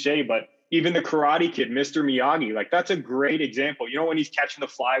it's cliche, but even the Karate Kid, Mr. Miyagi, like, that's a great example. You know, when he's catching the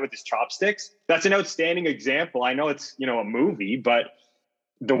fly with his chopsticks, that's an outstanding example. I know it's, you know, a movie, but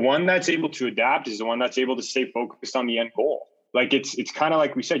the one that's able to adapt is the one that's able to stay focused on the end goal. Like, it's kind of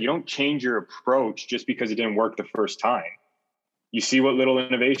like we said, you don't change your approach just because it didn't work the first time. You see what little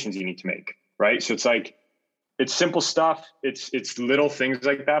innovations you need to make, right? So it's like, it's simple stuff. It's little things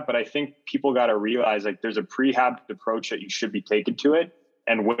like that. But I think people got to realize, like, there's a prehabbed approach that you should be taking to it,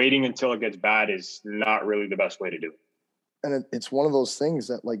 and waiting until it gets bad is not really the best way to do it. And it's one of those things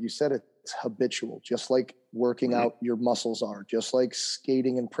that, like you said, it's habitual, just like working out your muscles are, just like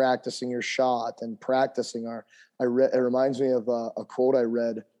skating and practicing your shot and practicing it reminds me of a quote I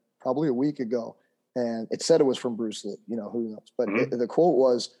read probably a week ago, and it said it was from Bruce Lee, you know, who knows, but the quote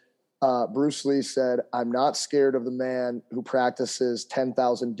was, Bruce Lee said, "I'm not scared of the man who practices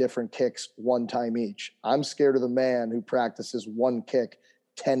 10,000 different kicks one time each. I'm scared of the man who practices one kick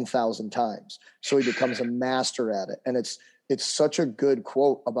 10,000 times. So he becomes a master at it." And it's such a good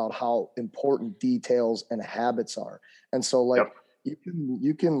quote about how important details and habits are. And so, like,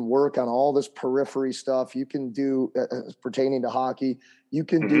 you can work on all this periphery stuff. You can do pertaining to hockey. You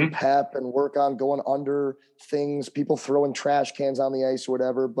can do pep and work on going under things, people throwing trash cans on the ice or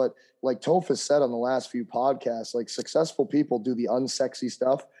whatever. But like Toph has said on the last few podcasts, like, successful people do the unsexy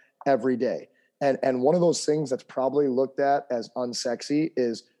stuff every day. And one of those things that's probably looked at as unsexy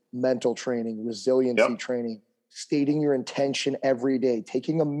is mental training, resiliency training, stating your intention every day,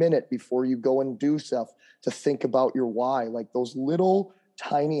 taking a minute before you go and do stuff to think about your why. Like, those little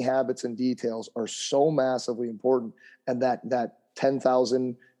tiny habits and details are so massively important. And that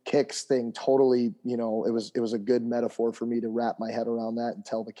 10,000 kicks thing totally, you know, it was a good metaphor for me to wrap my head around that and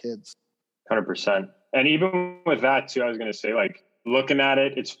tell the kids. 100%. And even with that too, I was going to say, like, looking at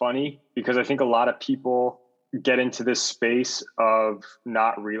it, it's funny because I think a lot of people get into this space of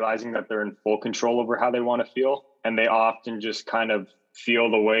not realizing that they're in full control over how they want to feel. And they often just kind of feel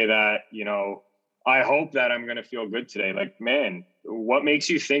the way that, you know, I hope that I'm going to feel good today. Like, man, what makes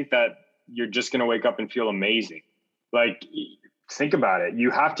you think that you're just going to wake up and feel amazing? Like, think about it.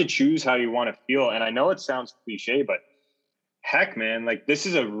 You have to choose how you want to feel. And I know it sounds cliche, but heck, man, like, this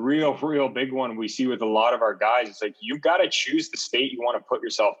is a real big one we see with a lot of our guys. It's like, you got to choose the state you want to put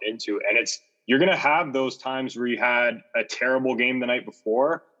yourself into. And you're going to have those times where you had a terrible game the night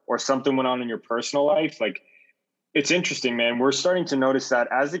before, or something went on in your personal life. Like, it's interesting, man. We're starting to notice that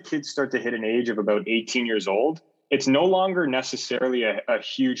as the kids start to hit an age of about 18 years old, it's no longer necessarily a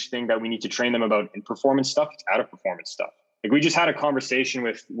huge thing that we need to train them about in performance stuff. It's out of performance stuff. Like, we just had a conversation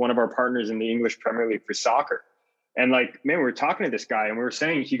with one of our partners in the English Premier League for soccer. And like, man, we were talking to this guy and we were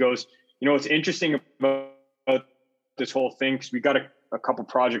saying, he goes, you know, what's interesting about this whole thing, because we got a couple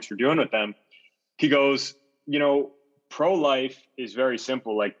projects we're doing with them. He goes, you know, pro life is very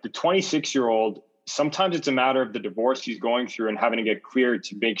simple. Like, the 26-year-old, sometimes it's a matter of the divorce he's going through and having to get cleared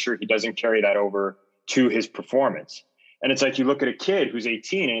to make sure he doesn't carry that over to his performance. And it's like, you look at a kid who's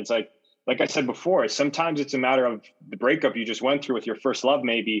 18 and it's like I said before, sometimes it's a matter of the breakup you just went through with your first love,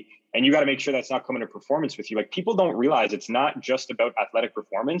 maybe, and you got to make sure that's not coming to performance with you. Like, people don't realize it's not just about athletic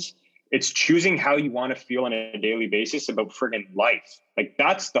performance. It's choosing how you want to feel on a daily basis about friggin' life. Like,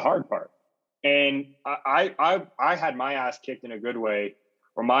 that's the hard part. And I had my ass kicked in a good way,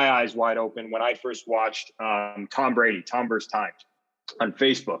 or my eyes wide open, when I first watched Tom Brady, Tom vs. Time, on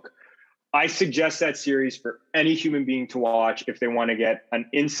Facebook. I suggest that series for any human being to watch if they want to get an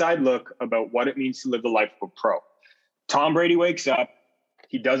inside look about what it means to live the life of a pro. Tom Brady wakes up,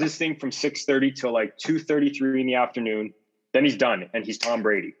 he does his thing from 6:30 till like 2:33 in the afternoon. Then he's done, and he's Tom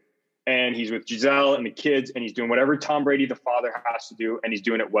Brady. And he's with Giselle and the kids, and he's doing whatever Tom Brady, the father, has to do, and he's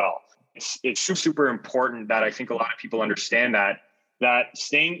doing it well. It's super important that I think a lot of people understand that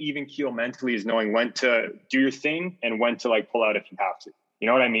staying even keel mentally is knowing when to do your thing and when to, like, pull out if you have to. You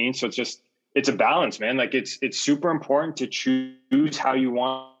know what I mean? So it's a balance, man. Like, it's super important to choose how you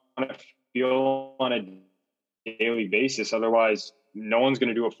want to feel on a daily basis. Otherwise, no one's going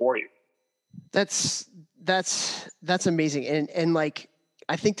to do it for you. That's amazing. And like,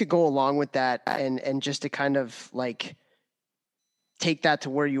 I think to go along with that and just to kind of like take that to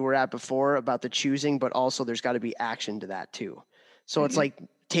where you were at before about the choosing, but also there's got to be action to that too. So it's like,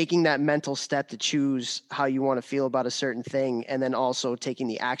 taking that mental step to choose how you want to feel about a certain thing, and then also taking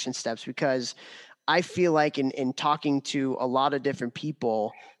the action steps. Because I feel like in talking to a lot of different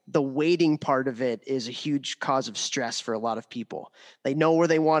people, the waiting part of it is a huge cause of stress for a lot of people. They know where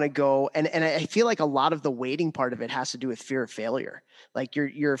they want to go. And I feel like a lot of the waiting part of it has to do with fear of failure. Like you're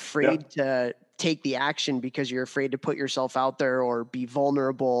Yeah. afraid to take the action because you're afraid to put yourself out there or be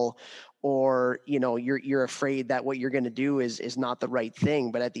vulnerable, or you're afraid that what you're going to do is not the right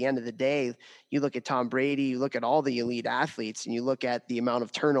thing. But at the end of the day, you look at Tom Brady, you look at all the elite athletes, and you look at the amount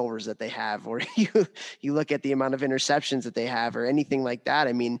of turnovers that they have, or you look at the amount of interceptions that they have, or anything like that.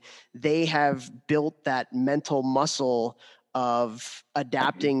 I mean, they have built that mental muscle of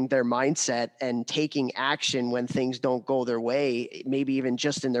adapting their mindset and taking action when things don't go their way, maybe even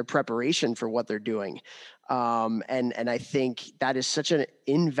just in their preparation for what they're doing. And I think that is such an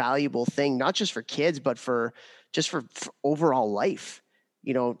invaluable thing, not just for kids, but for overall life.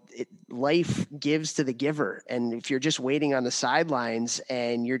 Life gives to the giver. And if you're just waiting on the sidelines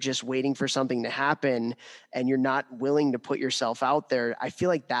and you're just waiting for something to happen and you're not willing to put yourself out there, I feel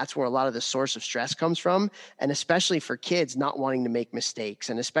like that's where a lot of the source of stress comes from. And especially for kids not wanting to make mistakes,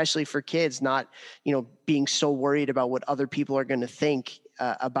 and especially for kids not, being so worried about what other people are going to think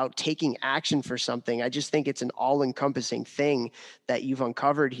about taking action for something. I just think it's an all-encompassing thing that you've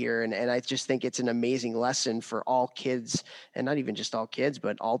uncovered here. And I just think it's an amazing lesson for all kids, and not even just all kids,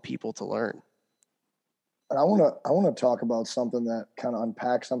 but all people to learn. And I want to talk about something that kind of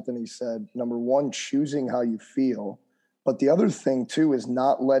unpacks something he said. Number one, choosing how you feel. But the other thing too is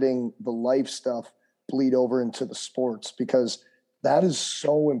not letting the life stuff bleed over into the sports, because that is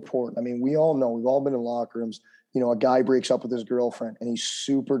so important. I mean, we all know, we've all been in locker rooms. A guy breaks up with his girlfriend and he's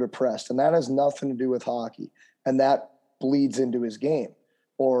super depressed, and that has nothing to do with hockey, and that bleeds into his game.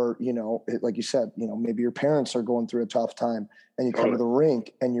 Or, like you said, maybe your parents are going through a tough time and you come to the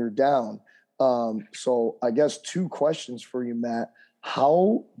rink and you're down. So I guess 2 questions for you, Matt.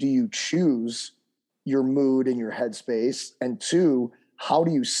 How do you choose your mood and your headspace? And 2, how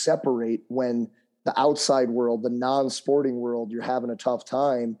do you separate when the outside world, the non-sporting world, you're having a tough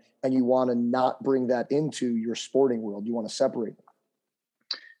time and you want to not bring that into your sporting world? You want to separate them.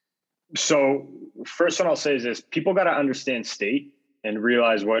 So first one I'll say is this: people got to understand state and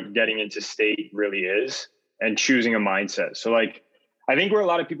realize what getting into state really is, and choosing a mindset. So I think where a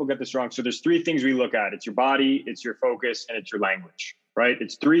lot of people get this wrong. So there's 3 things we look at. It's your body, it's your focus, and it's your language, right?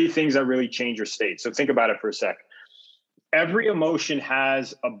 It's 3 things that really change your state. So think about it for a sec. Every emotion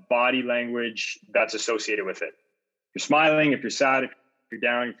has a body language that's associated with it. If you're smiling, if you're sad, if you're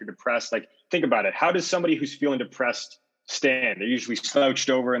down, if you're depressed, think about it. How does somebody who's feeling depressed stand? They're usually slouched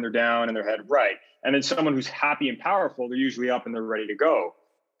over and they're down and their head right. And then someone who's happy and powerful, they're usually up and they're ready to go.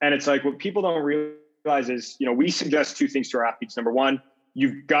 And it's what people don't realize is, we suggest 2 things to our athletes. Number 1,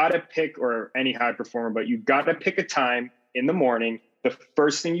 you've got to pick, or any high performer, but you've got to pick a time in the morning. The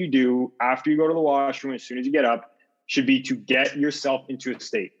first thing you do after you go to the washroom, as soon as you get up, should be to get yourself into a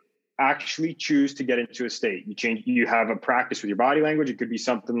state. Actually choose to get into a state. You have a practice with your body language. It could be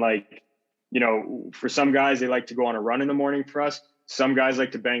something like, for some guys, they like to go on a run in the morning. For us, some guys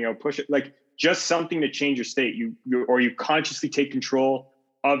like to bang out push it, just something to change your state. You consciously take control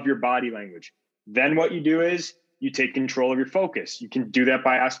of your body language. Then what you do is you take control of your focus. You can do that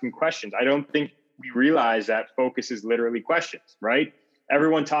by asking questions. I don't think we realize that focus is literally questions, right?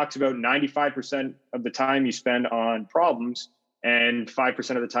 Everyone talks about 95% of the time you spend on problems and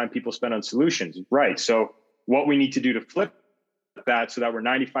 5% of the time people spend on solutions, right? So what we need to do to flip that so that we're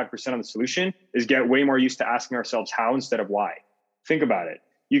 95% on the solution is get way more used to asking ourselves how instead of why. Think about it.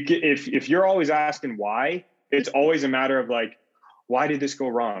 If you're always asking why, it's always a matter of why did this go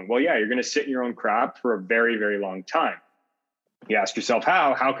wrong? Well, yeah, you're going to sit in your own crap for a very, very long time. You ask yourself,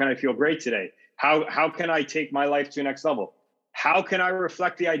 how can I feel great today? How can I take my life to the next level? How can I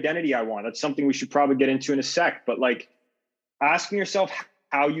reflect the identity I want? That's something we should probably get into in a sec. But asking yourself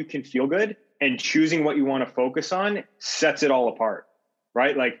how you can feel good and choosing what you want to focus on sets it all apart,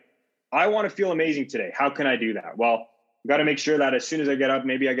 right? I want to feel amazing today. How can I do that? Well, I've got to make sure that as soon as I get up,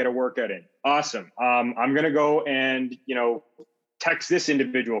 maybe I get a workout in. Awesome. I'm going to go and, text this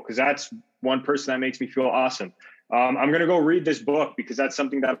individual because that's one person that makes me feel awesome. I'm going to go read this book because that's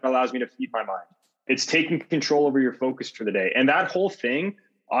something that allows me to feed my mind. It's taking control over your focus for the day. And that whole thing,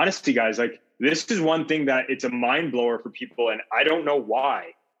 honestly, guys, this is one thing that it's a mind blower for people. And I don't know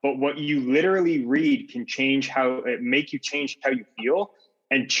why, but what you literally read can make you change how you feel.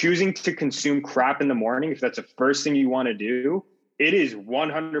 And choosing to consume crap in the morning, if that's the first thing you want to do, it is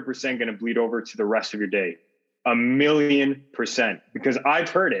 100% going to bleed over to the rest of your day. 1,000,000%. Because I've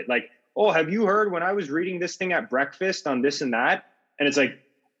heard it oh, have you heard when I was reading this thing at breakfast on this and that? And it's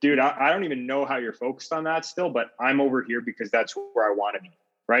dude, I don't even know how you're focused on that still, but I'm over here because that's where I want to be.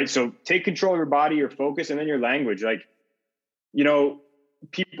 Right. So take control of your body, your focus, and then your language. Like, you know,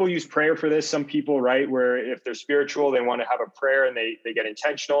 people use prayer for this. Some people, right, where if they're spiritual, they want to have a prayer and they get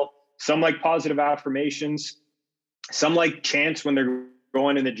intentional. Some like positive affirmations. Some like chants when they're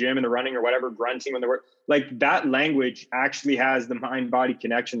going in the gym and they're running or whatever, grunting when they're work. Like that language actually has the mind-body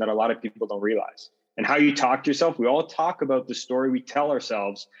connection that a lot of people don't realize. And how you talk to yourself, we all talk about the story we tell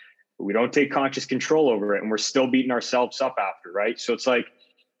ourselves, but we don't take conscious control over it. And we're still beating ourselves up after, right? So it's like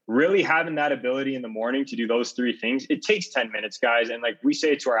really having that ability in the morning to do those three things. It takes 10 minutes, guys. And like we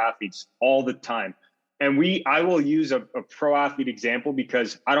say it to our athletes all the time. And I will use a pro athlete example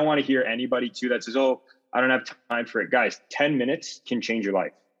because I don't want to hear anybody too that says, oh, I don't have time for it. Guys, 10 minutes can change your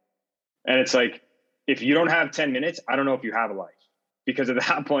life. And it's like, if you don't have 10 minutes, I don't know if you have a life, because at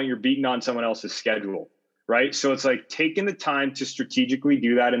that point you're beating on someone else's schedule, right? So it's like taking the time to strategically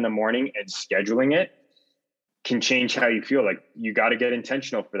do that in the morning and scheduling it can change how you feel. Like you got to get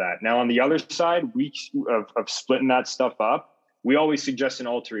intentional for that. Now on the other side, of splitting that stuff up, we always suggest an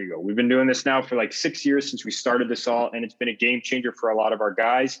alter ego. We've been doing this now for like 6 years since we started this all, and it's been a game changer for a lot of our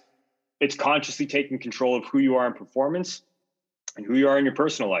guys. It's consciously taking control of who you are in performance and who you are in your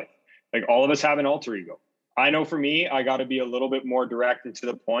personal life. Like all of us have an alter ego. I know for me, I got to be a little bit more direct and to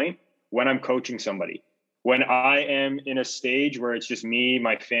the point when I'm coaching somebody. When I am in a stage where it's just me,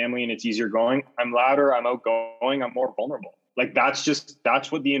 my family, and it's easier going, I'm louder, I'm outgoing, I'm more vulnerable. Like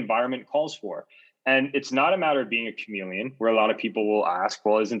that's what the environment calls for. And it's not a matter of being a chameleon, where a lot of people will ask,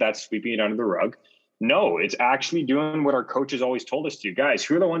 well, isn't that sweeping it under the rug? No, it's actually doing what our coaches always told us to. Guys,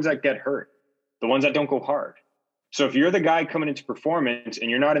 who are the ones that get hurt? The ones that don't go hard. So if you're the guy coming into performance and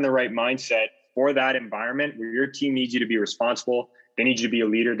you're not in the right mindset for that environment where your team needs you to be responsible, they need you to be a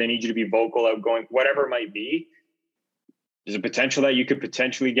leader, they need you to be vocal, outgoing, whatever it might be, there's a potential that you could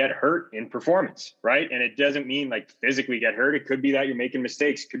potentially get hurt in performance, right? And it doesn't mean like physically get hurt. It could be that you're making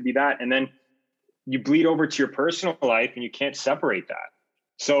mistakes. It could be that. And then you bleed over to your personal life and you can't separate that.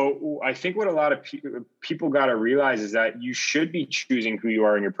 So I think what a lot of people got to realize is that you should be choosing who you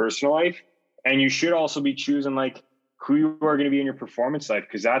are in your personal life. And you should also be choosing like who you are going to be in your performance life,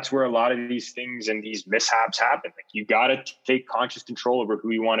 because that's where a lot of these things and these mishaps happen. Like you got to take conscious control over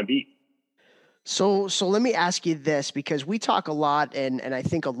who you want to be. So let me ask you this, because we talk a lot, and I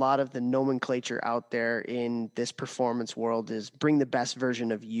think a lot of the nomenclature out there in this performance world is bring the best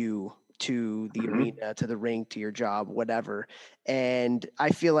version of you to the arena, to the rink, to your job, whatever. And I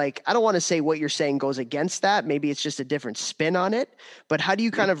feel like, I don't want to say what you're saying goes against that. Maybe it's just a different spin on it, but how do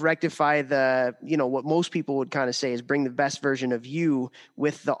you kind of rectify the, what most people would kind of say is bring the best version of you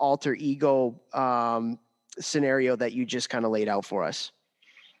with the alter ego scenario that you just kind of laid out for us?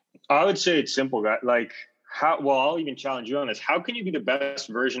 I would say it's simple, guy. Like I'll even challenge you on this. How can you be the best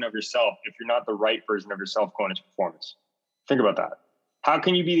version of yourself if you're not the right version of yourself going into performance? Think about that. How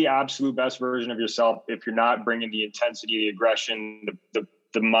can you be the absolute best version of yourself if you're not bringing the intensity, the aggression, the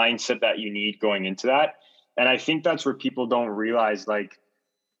mindset that you need going into that? And I think that's where people don't realize, like,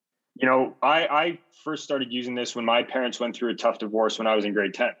 I first started using this when my parents went through a tough divorce when I was in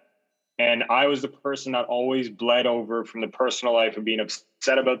grade 10. And I was the person that always bled over from the personal life of being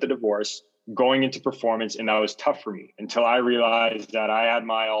upset about the divorce, going into performance. And that was tough for me until I realized that I had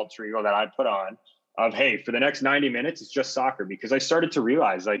my alter ego that I put on of, hey, for the next 90 minutes, it's just soccer. Because I started to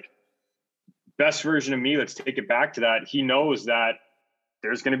realize, like, best version of me, let's take it back to that. He knows that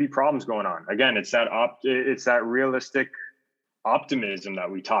there's going to be problems going on. Again, it's that realistic optimism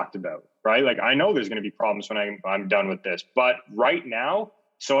that we talked about, right? Like, I know there's going to be problems when I'm done with this, but right now,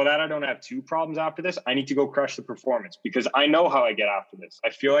 so that I don't have two problems after this, I need to go crush the performance, because I know how I get after this. I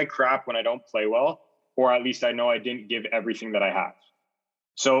feel like crap when I don't play well, or at least I know I didn't give everything that I have.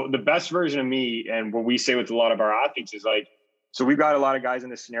 So the best version of me, and what we say with a lot of our athletes is like, so we've got a lot of guys in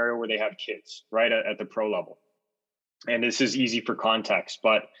this scenario where they have kids, right, at the pro level. And this is easy for context,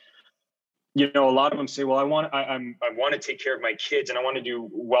 but a lot of them say, well, I want to take care of my kids and I want to do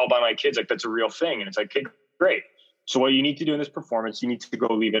well by my kids. Like, that's a real thing. And it's like, okay, great. So what you need to do in this performance, you need to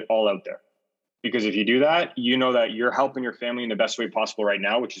go leave it all out there. Because if you do that, you know that you're helping your family in the best way possible right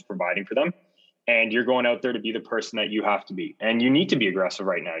now, which is providing for them. And you're going out there to be the person that you have to be. And you need to be aggressive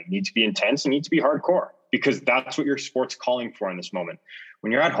right now. You need to be intense. You need to be hardcore, because that's what your sport's calling for in this moment.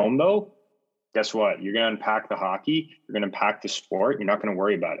 When you're at home, though, guess what? You're going to unpack the hockey. You're going to unpack the sport. You're not going to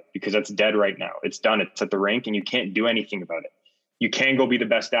worry about it, because that's dead right now. It's done. It's at the rink, and you can't do anything about it. You can go be the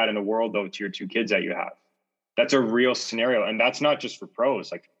best dad in the world, though, to your two kids that you have. That's a real scenario. And that's not just for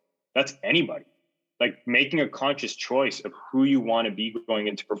pros. Like, that's anybody. Like, making a conscious choice of who you want to be going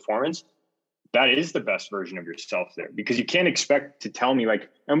into performance that is the best version of yourself there, because you can't expect to tell me like,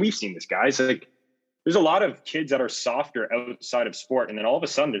 and we've seen this, guys, like there's a lot of kids that are softer outside of sport. And then all of a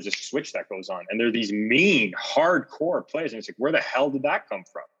sudden there's a switch that goes on and they're these mean, hardcore players. And it's like, where the hell did that come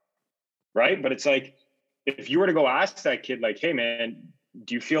from? Right. But it's like, if you were to go ask that kid, like, hey man,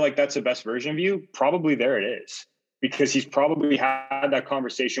 do you feel like that's the best version of you? Probably there it is, because he's probably had that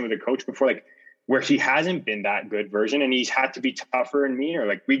conversation with a coach before, like where he hasn't been that good version and he's had to be tougher and meaner.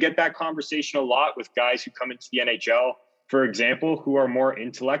 Like we get that conversation a lot with guys who come into the NHL, for example, who are more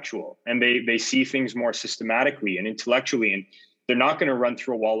intellectual and they see things more systematically and intellectually, and they're not going to run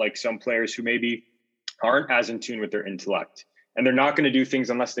through a wall like some players who maybe aren't as in tune with their intellect, and they're not going to do things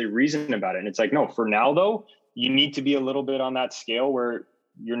unless they reason about it. And it's like, no, for now though, you need to be a little bit on that scale where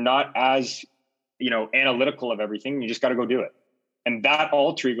you're not as, analytical of everything. You just got to go do it. And that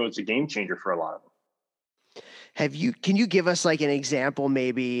alter ego is a game changer for a lot of them. Can you give us like an example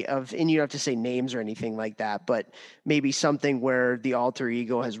maybe of, and you don't have to say names or anything like that, but maybe something where the alter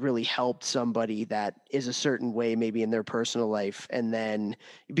ego has really helped somebody that is a certain way, maybe in their personal life. And then,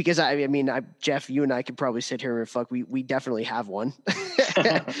 because Jeff, you and I could probably sit here and fuck, we definitely have one.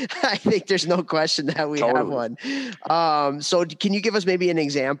 I think there's no question that we have one. So can you give us maybe an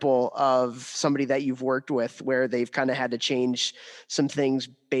example of somebody that you've worked with where they've kind of had to change some things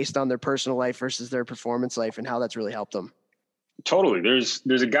based on their personal life versus their performance life, and how that's really helped them? Totally.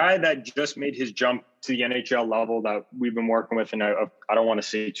 There's a guy that just made his jump to the NHL level that we've been working with, and I don't want to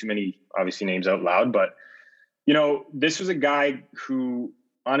say too many obviously names out loud, but this was a guy who,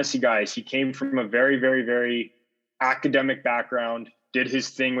 honestly, guys, he came from a very, very, very academic background, did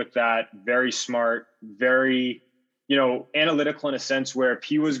his thing with that, very smart, very, analytical in a sense where if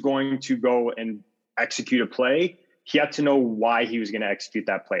he was going to go and execute a play, he had to know why he was going to execute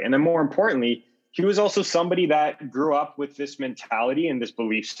that play. And then more importantly, he was also somebody that grew up with this mentality and this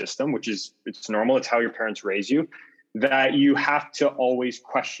belief system, which is, it's normal. It's how your parents raise you, that you have to always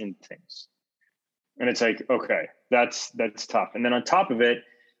question things. And it's like, okay, that's tough. And then on top of it,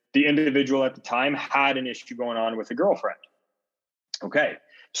 the individual at the time had an issue going on with a girlfriend. Okay.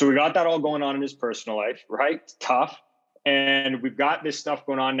 So we got that all going on in his personal life, right? Tough. And we've got this stuff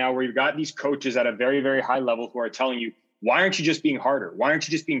going on now where you've got these coaches at a very, very high level who are telling you, why aren't you just being harder? Why aren't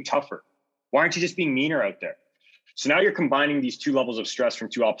you just being tougher? Why aren't you just being meaner out there? So now you're combining these two levels of stress from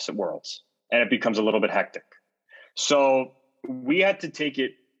two opposite worlds, and it becomes a little bit hectic. So we had to take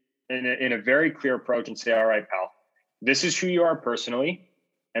it in a very clear approach and say, all right, pal, this is who you are personally,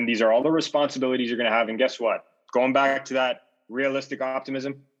 and these are all the responsibilities you're going to have. And guess what? Going back to that realistic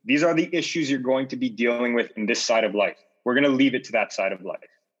optimism, these are the issues you're going to be dealing with in this side of life. We're going to leave it to that side of life.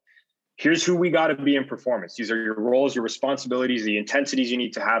 Here's who we got to be in performance. These are your roles, your responsibilities, the intensities you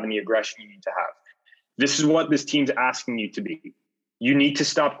need to have, and the aggression you need to have. This is what this team's asking you to be. You need to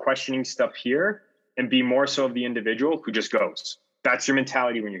stop questioning stuff here and be more so of the individual who just goes. That's your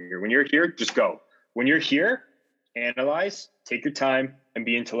mentality when you're here. When you're here, just go. When you're here, analyze, take your time, and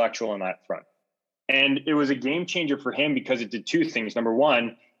be intellectual on that front. And it was a game changer for him because it did two things. Number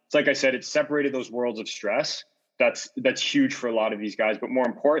one, it's like I said, it separated those worlds of stress. That's huge for a lot of these guys. But more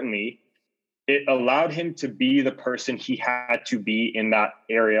importantly, it allowed him to be the person he had to be in that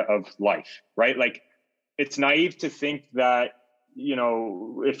area of life, right? Like, it's naive to think that,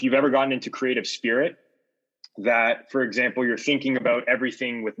 if you've ever gotten into creative spirit, that, for example, you're thinking about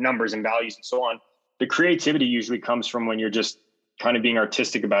everything with numbers and values and so on. The creativity usually comes from when you're just kind of being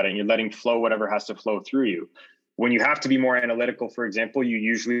artistic about it and you're letting flow whatever has to flow through you. When you have to be more analytical, for example, you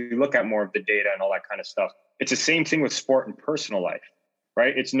usually look at more of the data and all that kind of stuff. It's the same thing with sport and personal life,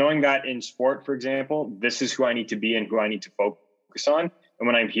 right? It's knowing that in sport, for example, this is who I need to be and who I need to focus on. And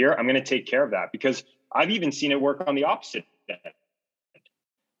when I'm here, I'm going to take care of that, because I've even seen it work on the opposite end.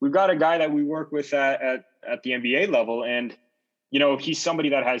 We've got a guy that we work with at the NBA level, and, he's somebody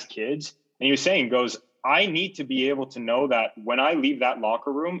that has kids, and he was saying, I need to be able to know that when I leave that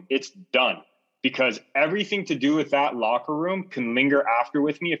locker room, it's done, because everything to do with that locker room can linger after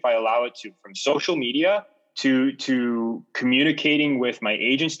with me if I allow it to, from social media to communicating with my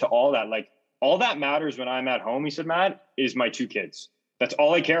agents to all that. Like, all that matters when I'm at home, he said, Matt, is my two kids. That's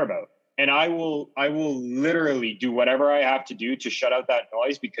all I care about. And I will literally do whatever I have to do to shut out that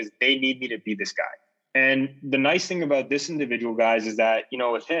noise, because they need me to be this guy. And the nice thing about this individual, guys, is that,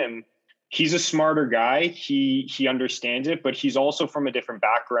 with him, he's a smarter guy. He understands it, but he's also from a different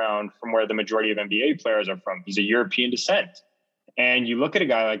background from where the majority of NBA players are from. He's a European descent. And you look at a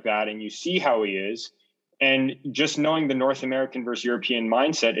guy like that and you see how he is. And just knowing the North American versus European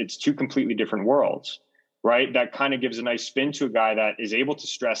mindset, it's two completely different worlds, right? That kind of gives a nice spin to a guy that is able to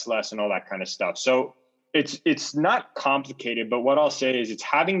stress less and all that kind of stuff. So it's not complicated, but what I'll say is it's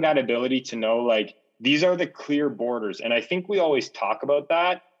having that ability to know, like, these are the clear borders. And I think we always talk about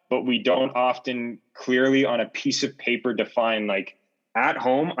that, but we don't often clearly on a piece of paper define, like, at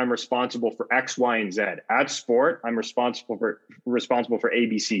home, I'm responsible for X, Y, and Z. At sport, I'm responsible for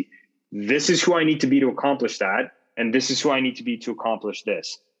ABC. This is who I need to be to accomplish that. And this is who I need to be to accomplish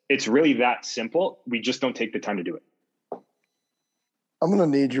this. It's really that simple. We just don't take the time to do it. I'm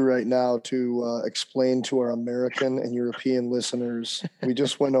going to need you right now to explain to our American and European listeners. We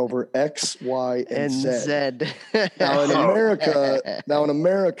just went over X, Y, and Z. Now in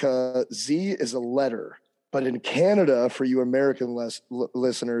America, Z is a letter, but in Canada, for you American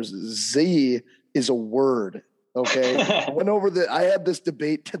listeners, Z is a word. Okay, I had this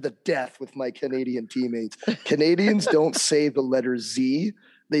debate to the death with my Canadian teammates. Canadians don't say the letter Z.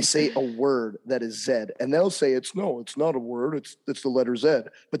 They say a word that is Z, and they'll say it's not a word. It's the letter Z,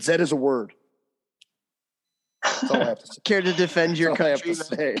 but Z is a word. That's all I have to say. Care to defend your country?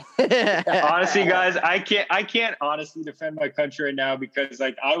 Honestly, guys, I can't honestly defend my country right now because,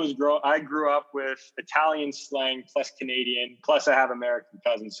 like, I grew up with Italian slang plus Canadian, plus I have American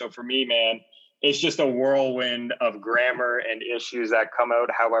cousins. So for me, man, it's just a whirlwind of grammar and issues that come out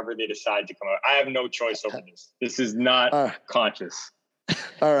however they decide to come out. I have no choice over this. This is not conscious.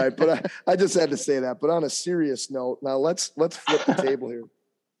 All right, but I just had to say that. But on a serious note, now let's flip the table here.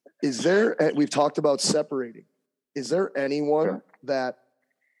 Is there? We've talked about separating. Is there anyone that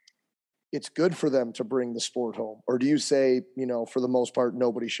it's good for them to bring the sport home, or do you say, for the most part,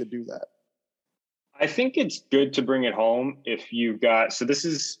 nobody should do that? I think it's good to bring it home if you've got. So this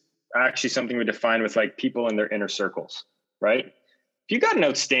is actually something we define with, like, people in their inner circles, right? If you got an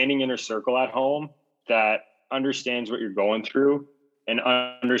outstanding inner circle at home that understands what you're going through and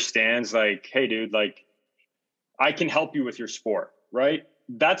understands, like, hey, dude, like, I can help you with your sport, right?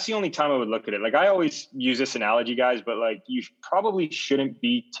 That's the only time I would look at it. Like, I always use this analogy, guys, but, like, you probably shouldn't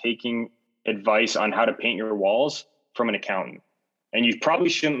be taking advice on how to paint your walls from an accountant. And you probably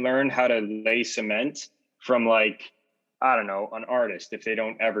shouldn't learn how to lay cement from, like, I don't know, an artist if they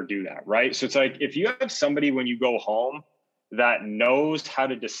don't ever do that, right? So it's like, if you have somebody when you go home that knows how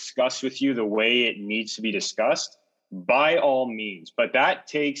to discuss with you the way it needs to be discussed, by all means. But that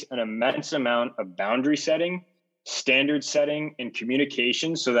takes an immense amount of boundary setting, standard setting, and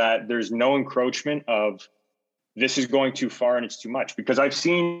communication so that there's no encroachment of this is going too far and it's too much. Because I've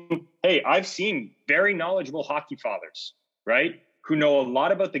seen very knowledgeable hockey fathers, right, who know a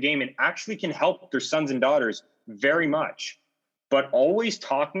lot about the game and actually can help their sons and daughters very much. But always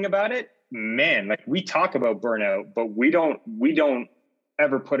talking about it, man, like, we talk about burnout, but we don't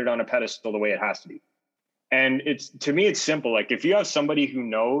ever put it on a pedestal the way it has to be. And to me, it's simple. Like, if you have somebody who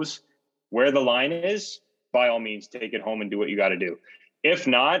knows where the line is, by all means, take it home and do what you got to do. If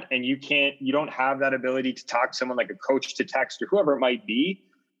not, and you don't have that ability to talk to someone like a coach to text or whoever it might be,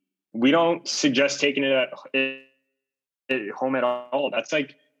 we don't suggest taking it at home at all. That's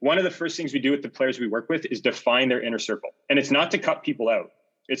like one of the first things we do with the players we work with is define their inner circle. And it's not to cut people out.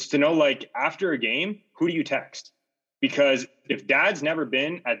 It's to know, like, after a game, who do you text? Because if dad's never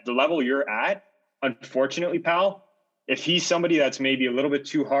been at the level you're at, unfortunately, pal, if he's somebody that's maybe a little bit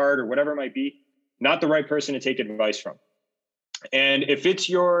too hard or whatever it might be, not the right person to take advice from. And if it's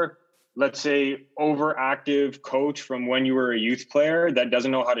your, let's say, overactive coach from when you were a youth player that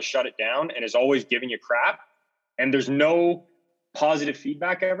doesn't know how to shut it down and is always giving you crap, and there's no positive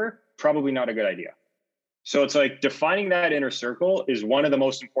feedback ever, probably not a good idea. So it's like defining that inner circle is one of the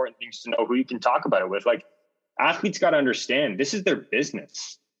most important things to know who you can talk about it with. Like, athletes got to understand this is their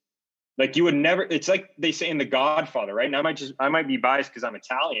business. Like, you would never, it's like they say in The Godfather, right? And I might be biased because I'm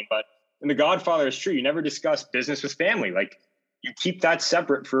Italian, but in The Godfather, it's true. You never discuss business with family. Like, you keep that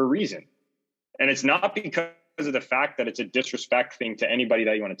separate for a reason. And it's not because of the fact that it's a disrespect thing to anybody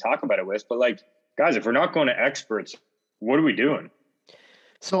that you want to talk about it with, but, like, guys, if we're not going to experts, what are we doing?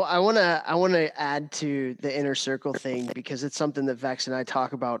 So I want to add to the inner circle thing because it's something that Vex and I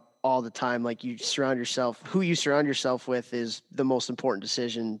talk about all the time. Like, who you surround yourself with is the most important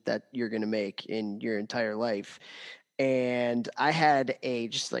decision that you're going to make in your entire life. And I had a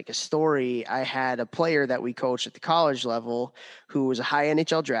story. I had a player that we coached at the college level who was a high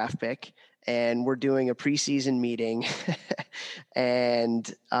NHL draft pick, and we're doing a preseason meeting.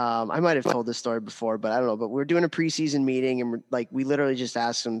 And I might have told this story before, but I don't know. But we're doing a preseason meeting, and we literally just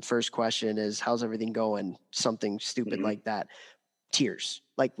asked him, first question is, how's everything going? Something stupid like that. Tears,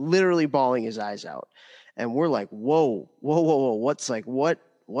 like literally bawling his eyes out. And we're like, whoa, what's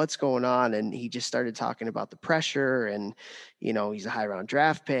going on? And he just started talking about the pressure and, he's a high round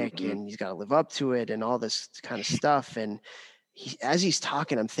draft pick and he's got to live up to it and all this kind of stuff. And as he's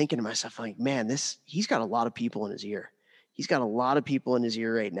talking, I'm thinking to myself, like, man, he's got a lot of people in his ear. He's got a lot of people in his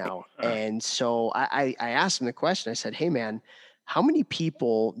ear right now. And so I asked him the question. I said, hey, man, how many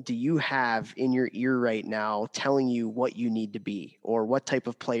people do you have in your ear right now telling you what you need to be or what type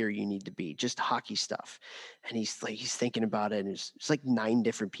of player you need to be? Just hockey stuff. And he's thinking about it. And it's like 9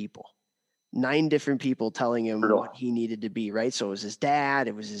 different people. 9 different people telling him what he needed to be, right? So it was his dad,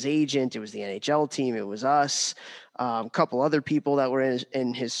 it was his agent, it was the NHL team, it was us, a couple other people that were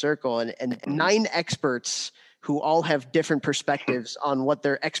in his circle, and 9 experts who all have different perspectives on what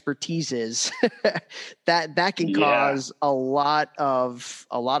their expertise is. that can cause a lot of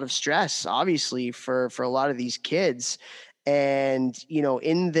stress, obviously, for a lot of these kids. And,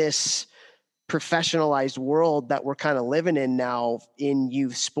 in this professionalized world that we're kind of living in now in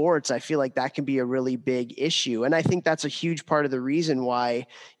youth sports, I feel like that can be a really big issue. And I think that's a huge part of the reason why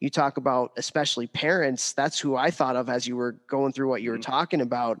you talk about, especially parents. That's who I thought of as you were going through what you were talking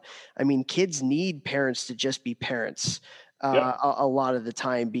about. I mean, kids need parents to just be parents a lot of the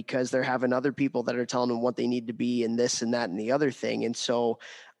time, because they're having other people that are telling them what they need to be and this and that and the other thing. And so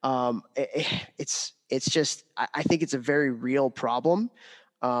it's just, I think it's a very real problem.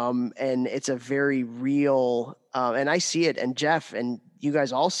 And it's a very real, and I see it, and Jeff and you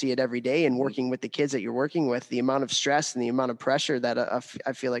guys all see it every day in working with the kids that you're working with, the amount of stress and the amount of pressure that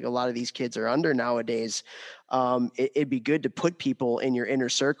I feel like a lot of these kids are under nowadays. It'd be good to put people in your inner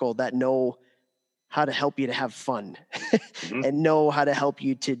circle that know how to help you to have fun and know how to help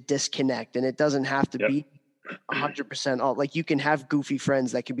you to disconnect. And it doesn't have to be 100% all. Like, you can have goofy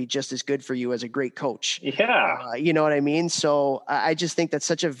friends that can be just as good for you as a great coach. You know what I mean? So I just think that's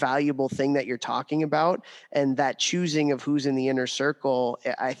such a valuable thing that you're talking about, and that choosing of who's in the inner circle,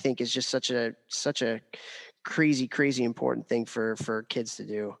 I think, is just such a crazy important thing for kids to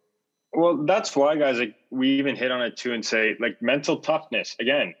do. Well, that's why, guys, like, we even hit on it too and say, like, mental toughness,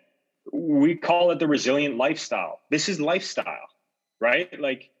 again, we call it the resilient lifestyle. This is lifestyle, right?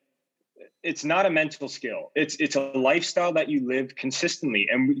 Like, it's not a mental skill. It's a lifestyle that you live consistently.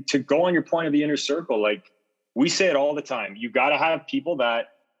 And to go on your point of the inner circle, like, we say it all the time, you got to have people that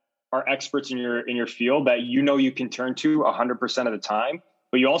are experts in your field that you can turn to 100% of the time.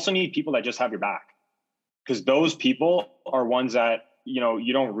 But you also need people that just have your back, because those people are ones that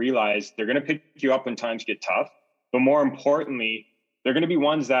you don't realize they're going to pick you up when times get tough. But more importantly, they're going to be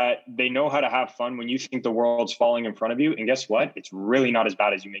ones that they know how to have fun when you think the world's falling in front of you. And guess what? It's really not as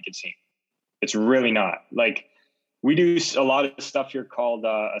bad as you make it seem. It's really not. Like, we do a lot of stuff here called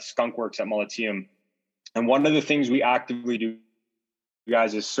Skunk Works at Molliteum. And one of the things we actively do,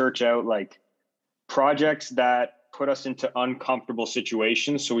 guys, is search out like projects that put us into uncomfortable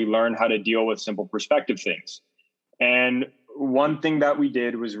situations so we learn how to deal with simple perspective things. And one thing that we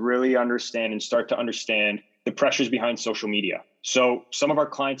did was really start to understand the pressures behind social media. So some of our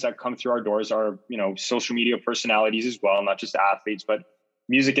clients that come through our doors are, social media personalities as well, not just athletes, but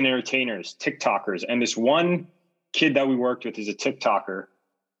music and entertainers, TikTokers. And this one kid that we worked with is a TikToker.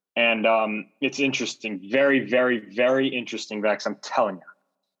 And it's interesting, very, very, very interesting, Vex, I'm telling you,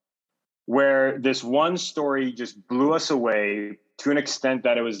 where this one story just blew us away to an extent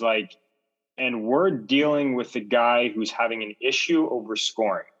that it was like, and we're dealing with a guy who's having an issue over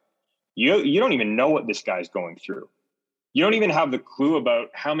scoring. You don't even know what this guy's going through. You don't even have the clue about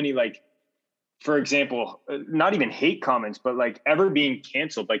how many, like, for example, not even hate comments, but like ever being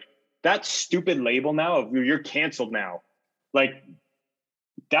canceled, like that stupid label now of you're canceled now, like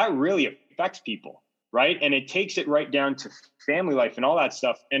that really affects people, right? And it takes it right down to family life and all that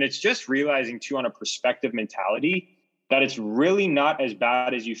stuff. And it's just realizing too, on a perspective mentality, that it's really not as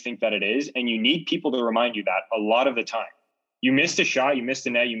bad as you think that it is. And you need people to remind you that a lot of the time. You missed a shot, you missed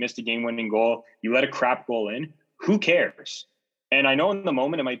a net, you missed a game-winning goal, you let a crap goal in. Who cares? And I know in the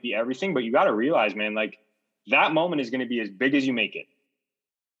moment it might be everything, but you got to realize, man, like that moment is going to be as big as you make it.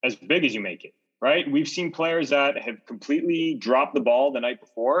 As big as you make it, right? We've seen players that have completely dropped the ball the night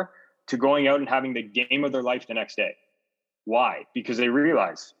before to going out and having the game of their life the next day. Why? Because they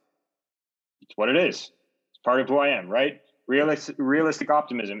realize it's what it is. It's part of who I am, right? Realistic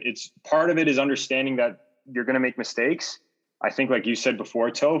optimism. It's part of it is understanding that you're going to make mistakes. I think, like you said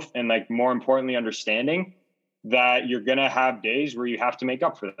before, Toph, and like more importantly, understanding that you're going to have days where you have to make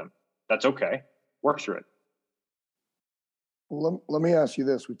up for them. That's okay. Work through it. Let me ask you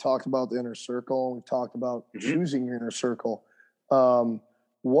this. We talked about the inner circle. We talked about choosing your inner circle.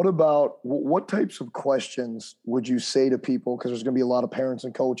 What types of questions would you say to people? Because there's going to be a lot of parents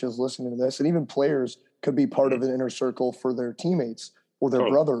and coaches listening to this, and even players could be part of an inner circle for their teammates or their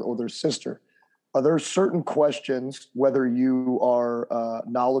brother or their sister. are there certain questions, whether you are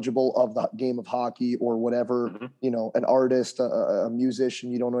knowledgeable of the game of hockey or whatever, an artist, a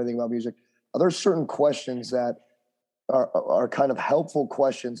musician, you don't know anything about music, are there certain questions that are kind of helpful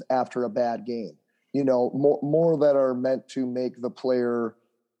questions after a bad game? More that are meant to make the player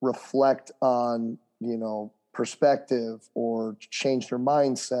reflect on, perspective or change their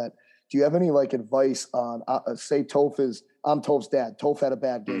mindset. Do you have any advice on, say I'm Toph's dad. Toph had a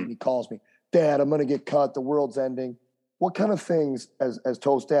bad game. He calls me, Dad, I'm going to get cut. The world's ending. What kind of things as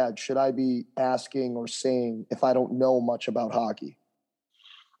Toph's dad should I be asking or saying if I don't know much about hockey?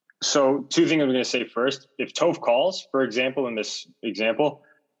 So 2 things I'm going to say first. If Toph calls, for example, in this example,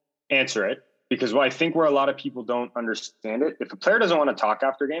 answer it. Because I think where a lot of people don't understand it, if a player doesn't want to talk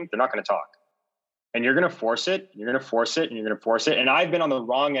after a game, they're not going to talk. And you're going to force it, you're going to force it, and you're going to force it. And I've been on the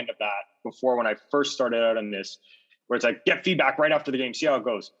wrong end of that before when I first started out on this, where it's like, get feedback right after the game, see how it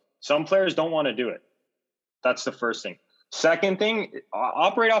goes. Some players don't want to do it. That's the first thing. Second thing,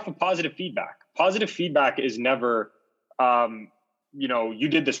 operate off of positive feedback. Positive feedback is never, you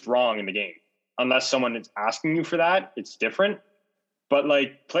did this wrong in the game. Unless someone is asking you for that, it's different. But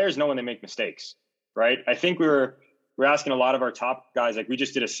players know when they make mistakes, right? I think we're asking a lot of our top guys, we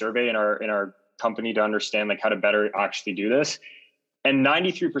just did a survey in our company to understand how to better actually do this. And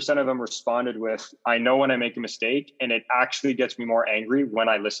 93% of them responded with, I know when I make a mistake, and it actually gets me more angry when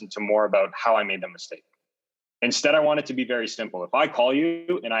I listen to more about how I made the mistake. Instead, I want it to be very simple. If I call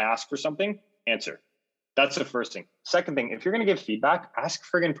you and I ask for something, answer. That's the first thing. Second thing, if you're going to give feedback, ask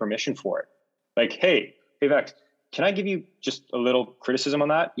friggin' permission for it. Hey, Vex, can I give you just a little criticism on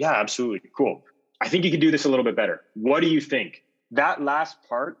that? Yeah, absolutely. Cool. I think you could do this a little bit better. What do you think? That last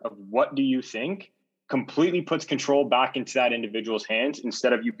part of what do you think completely puts control back into that individual's hands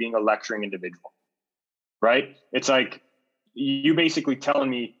instead of you being a lecturing individual, right? It's you basically telling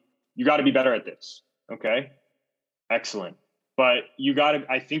me you got to be better at this. Okay, excellent. But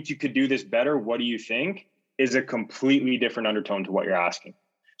I think you could do this better. What do you think? Is a completely different undertone to what you're asking.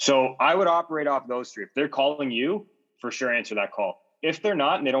 So I would operate off those 3. If they're calling you, for sure, answer that call. If they're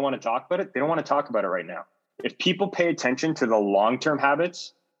not and they don't want to talk about it, they don't want to talk about it right now. If people pay attention to the long-term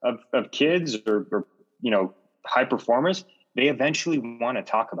habits of kids or high performers, they eventually want to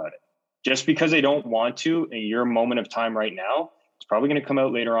talk about it. Just because they don't want to in your moment of time right now, it's probably going to come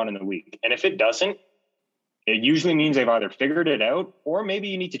out later on in the week. And if it doesn't, it usually means they've either figured it out, or maybe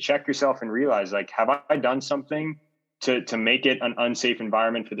you need to check yourself and realize, have I done something to make it an unsafe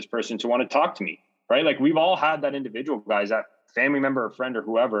environment for this person to want to talk to me, right? We've all had that individual, guys, that family member or friend or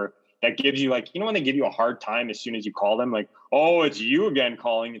whoever that gives you when they give you a hard time as soon as you call them, oh, it's you again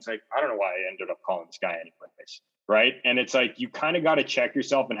calling. It's I don't know why I ended up calling this guy anyways, right? And it's you kind of got to check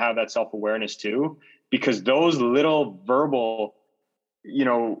yourself and have that self-awareness too, because those little verbal,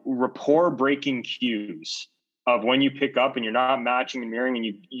 rapport breaking cues of when you pick up and you're not matching and mirroring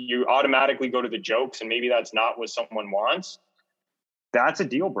and you automatically go to the jokes and maybe that's not what someone wants, that's a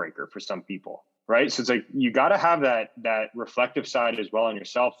deal breaker for some people, right? So it's you got to have that reflective side as well on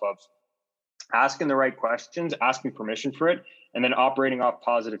yourself of asking the right questions, asking permission for it, and then operating off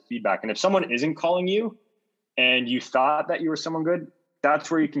positive feedback. And if someone isn't calling you and you thought that you were someone good,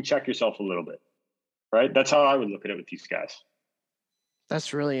 that's where you can check yourself a little bit, right? That's how I would look at it with these guys.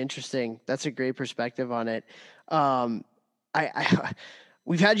 That's really interesting. That's a great perspective on it.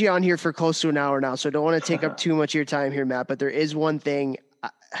 We've had you on here for close to an hour now, so I don't want to take up too much of your time here, Matt, but there is one thing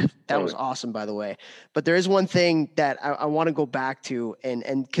that was awesome, by the way, but there is one thing that I want to go back to.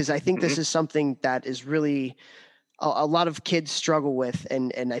 And cause I think this is something that is really a lot of kids struggle with.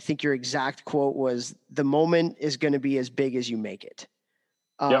 And I think your exact quote was, the moment is going to be as big as you make it.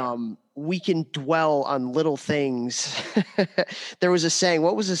 We can dwell on little things. There was a saying,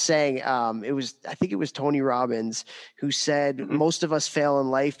 what was the saying? I think it was Tony Robbins who said, most of us fail in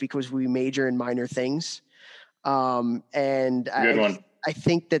life because we major in minor things. And I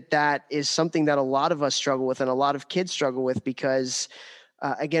think that is something that a lot of us struggle with and a lot of kids struggle with because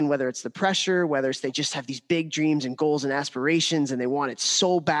again, whether it's the pressure, whether it's they just have these big dreams and goals and aspirations and they want it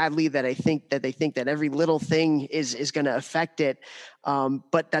so badly that they think that every little thing is going to affect it.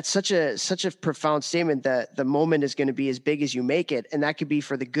 But that's such a profound statement that the moment is going to be as big as you make it. And that could be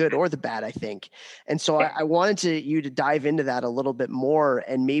for the good or the bad, I think. And so I wanted you to dive into that a little bit more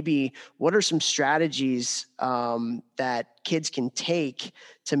and maybe what are some strategies that kids can take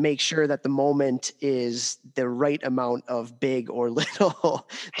to make sure that the moment is the right amount of big or little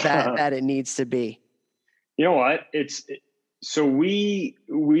that it needs to be. You know what? So we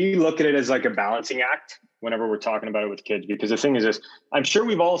look at it as like a balancing act whenever we're talking about it with kids, because the thing is this, I'm sure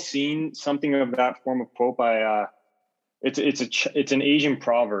we've all seen something of that form of quote by, it's an Asian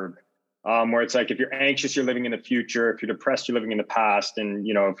proverb. where it's like, if you're anxious, you're living in the future. If you're depressed, you're living in the past. And,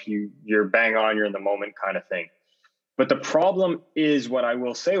 you know, if you're bang on, you're in the moment kind of thing. But the problem is, what I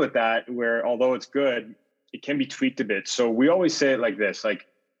will say with that, where although it's good, it can be tweaked a bit. So we always say it like this, like,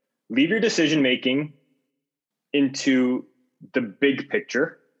 leave your decision-making into the big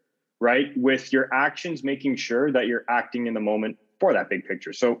picture, right? With your actions, making sure that you're acting in the moment for that big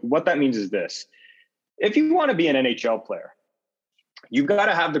picture. So what that means is this: if you want to be an NHL player, you've got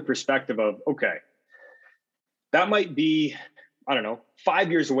to have the perspective of, okay, that might be, I don't know,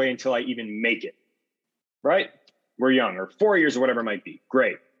 5 years away until I even make it, right? We're young, or 4 years or whatever it might be.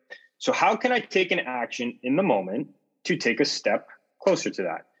 Great. So how can I take an action in the moment to take a step closer to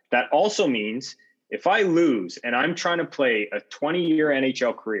that? That also means if I lose and I'm trying to play a 20-year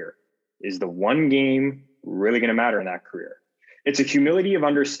NHL career, is the one game really going to matter in that career? It's a humility of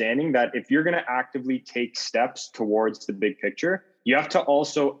understanding that if you're going to actively take steps towards the big picture, you have to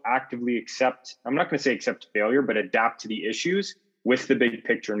also actively accept, I'm not going to say accept failure, but adapt to the issues with the big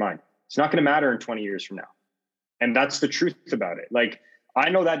picture in mind. It's not going to matter in 20 years from now. And that's the truth about it. Like, I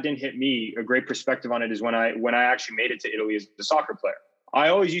know that didn't hit me. A great perspective on it is when I actually made it to Italy as a soccer player. I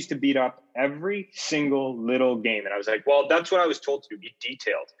always used to beat up every single little game. And I was like, well, that's what I was told to do, be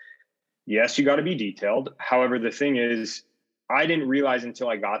detailed. Yes, you got to be detailed. However, the thing is, I didn't realize until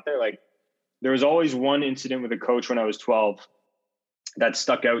I got there, like, there was always one incident with a coach when I was 12 that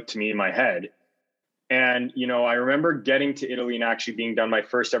stuck out to me in my head. And, you know, I remember getting to Italy and actually being done my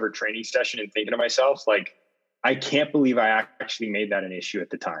first ever training session and thinking to myself, like, I can't believe I actually made that an issue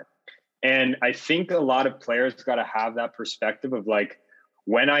at the time. And I think a lot of players got to have that perspective of, like,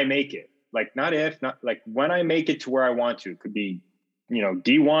 when I make it, like, not if, not like, when I make it to where I want to, it could be, you know,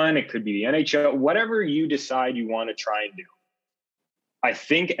 D1, it could be the NHL, whatever you decide you want to try and do. I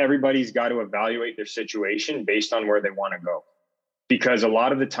think everybody's got to evaluate their situation based on where they want to go. Because a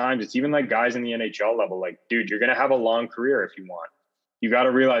lot of the times it's even like guys in the NHL level, like, dude, you're going to have a long career if you want. You got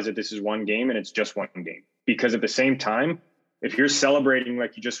to realize that this is one game and it's just one game. Because at the same time, if you're celebrating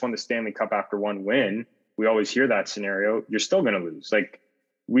like you just won the Stanley Cup after one win, we always hear that scenario, you're still going to lose. Like,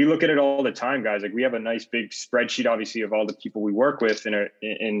 we look at it all the time, guys. Like, we have a nice big spreadsheet, obviously, of all the people we work with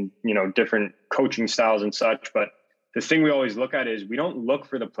in you know, different coaching styles and such. But the thing we always look at is we don't look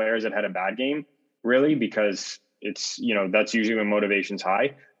for the players that had a bad game, really, because it's, you know, that's usually when motivation's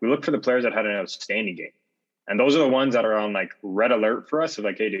high. We look for the players that had an outstanding game. And those are the ones that are on like red alert for us. So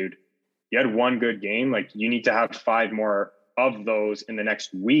like, hey, dude, you had one good game. Like, you need to have 5 more of those in the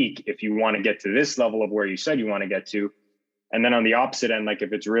next week if you want to get to this level of where you said you want to get to. And then on the opposite end, like,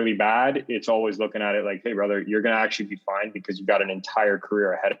 if it's really bad, it's always looking at it like, hey, brother, you're going to actually be fine because you've got an entire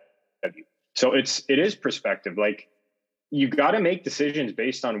career ahead of you. So it is perspective. Like, you got to make decisions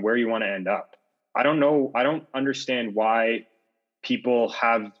based on where you want to end up. I don't know. I don't understand why people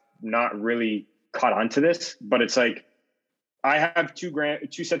have not really caught on to this, but it's like, I have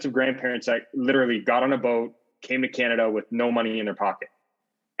two sets of grandparents that literally got on a boat, came to Canada with no money in their pocket.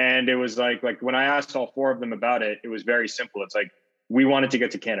 And it was like when I asked all 4 of them about it, it was very simple. It's like, we wanted to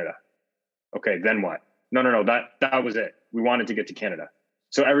get to Canada. Okay, then what? No. That was it. We wanted to get to Canada.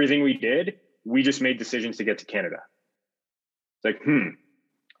 So everything we did, we just made decisions to get to Canada. It's like,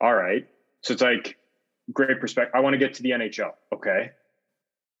 all right. So it's like, great perspective. I want to get to the NHL. Okay.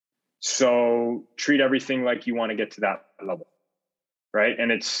 So treat everything like you want to get to that level. Right.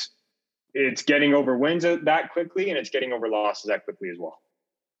 And it's getting over wins that quickly, and it's getting over losses that quickly as well.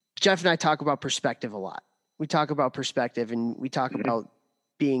 Jeff and I talk about perspective a lot. We talk about perspective, and we talk about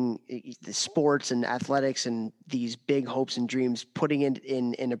being the sports and athletics and these big hopes and dreams, putting it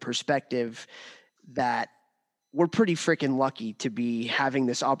in a perspective that we're pretty freaking lucky to be having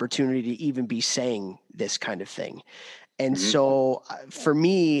this opportunity to even be saying this kind of thing. And so for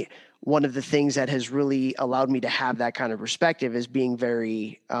me, one of the things that has really allowed me to have that kind of perspective is being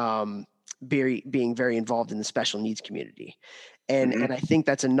very involved in the special needs community. And I think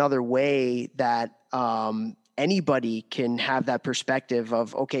that's another way that anybody can have that perspective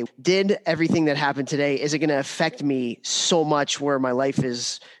of, okay, did everything that happened today, is it going to affect me so much where my life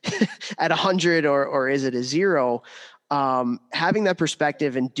is at 100 or is it a 0? Having that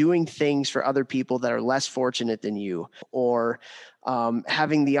perspective and doing things for other people that are less fortunate than you, or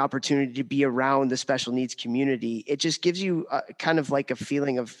having the opportunity to be around the special needs community, it just gives you kind of like a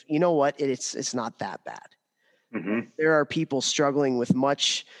feeling of, you know what, it's not that bad. There are people struggling with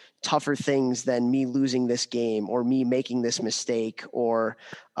much tougher things than me losing this game or me making this mistake or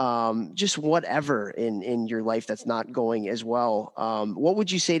just whatever in your life that's not going as well. What would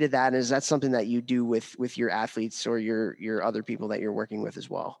you say to that? And is that something that you do with your athletes or your other people that you're working with as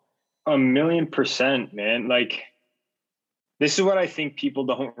well? 1,000,000%, man. Like, this is what I think people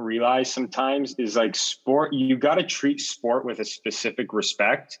don't realize sometimes is like sport, you got to treat sport with a specific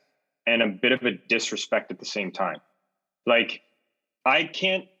respect and a bit of a disrespect at the same time. Like I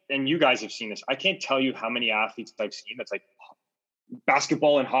can't, and you guys have seen this, I can't tell you how many athletes I've seen that's like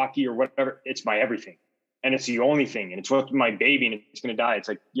basketball and hockey or whatever. It's my everything. And it's the only thing. And it's what my baby and it's going to die. It's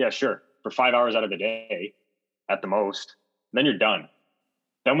like, yeah, sure. For 5 hours out of the day at the most, then you're done.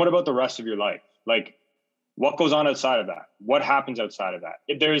 Then what about the rest of your life? Like, what goes on outside of that? What happens outside of that?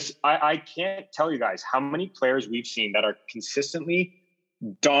 If there's, I can't tell you guys how many players we've seen that are consistently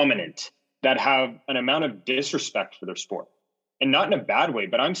dominant, that have an amount of disrespect for their sport. And not in a bad way,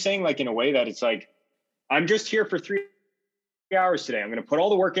 but I'm saying like in a way that it's like, I'm just here for 3 hours today. I'm going to put all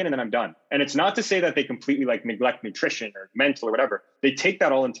the work in and then I'm done. And it's not to say that they completely like neglect nutrition or mental or whatever. They take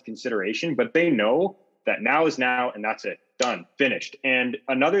that all into consideration, but they know that now is now and that's it. Done, finished. And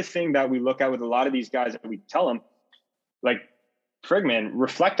another thing that we look at with a lot of these guys that we tell them, like, frig, man,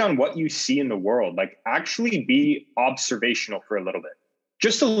 reflect on what you see in the world. Like actually be observational for a little bit,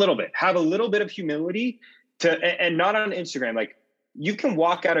 just a little bit, have a little bit of humility and not on Instagram. Like you can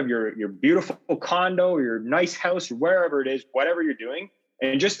walk out of your beautiful condo or your nice house or wherever it is, whatever you're doing,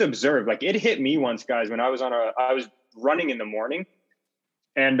 and just observe. Like it hit me once, guys, when I was running in the morning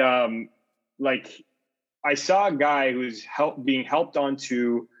and like I saw a guy who's being helped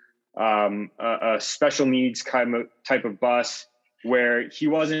onto a special needs type of bus where he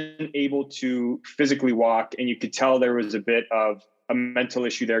wasn't able to physically walk, and you could tell there was a bit of a mental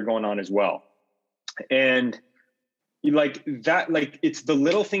issue there going on as well. And like that, like it's the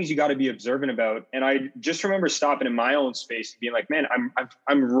little things you got to be observant about. And I just remember stopping in my own space and being like, man,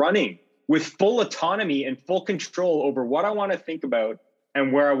 I'm running with full autonomy and full control over what I want to think about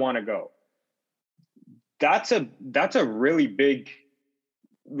and where I want to go. That's a really big,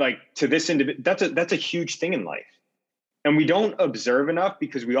 like to this individual, that's a huge thing in life. And we don't observe enough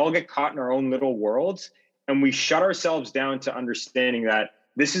because we all get caught in our own little worlds and we shut ourselves down to understanding that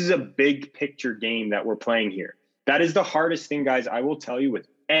this is a big picture game that we're playing here. That is the hardest thing, guys. I will tell you with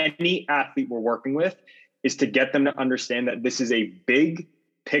any athlete we're working with is to get them to understand that this is a big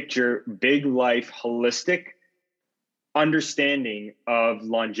picture, big life, holistic understanding of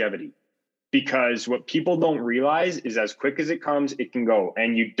longevity. Because what people don't realize is as quick as it comes, it can go.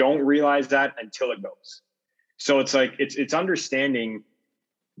 And you don't realize that until it goes. So it's like, it's understanding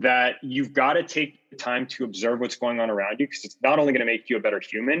that you've got to take the time to observe what's going on around you, because it's not only going to make you a better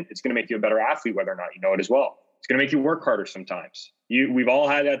human, it's going to make you a better athlete, whether or not you know it as well. It's going to make you work harder sometimes. We've all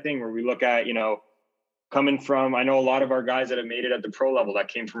had that thing where we look at, coming from, I know a lot of our guys that have made it at the pro level that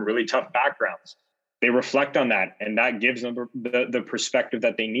came from really tough backgrounds. They reflect on that and that gives them the perspective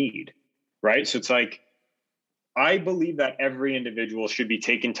that they need. Right. So it's like, I believe that every individual should be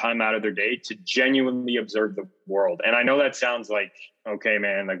taking time out of their day to genuinely observe the world. And I know that sounds like, okay,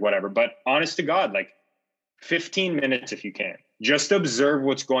 man, like whatever, but honest to God, like 15 minutes, if you can, just observe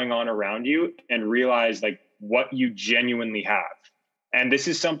what's going on around you and realize like what you genuinely have. And this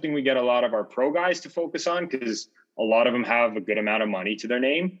is something we get a lot of our pro guys to focus on because a lot of them have a good amount of money to their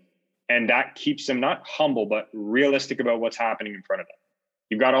name. And that keeps them not humble, but realistic about what's happening in front of them.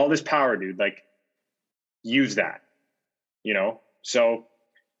 You've got all this power, dude. Like, use that, So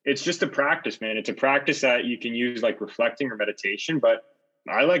it's just a practice, man. It's a practice that you can use like reflecting or meditation, but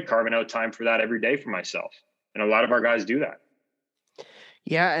I like carving out time for that every day for myself. And a lot of our guys do that.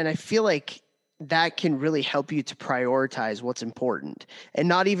 Yeah. And I feel like that can really help you to prioritize what's important, and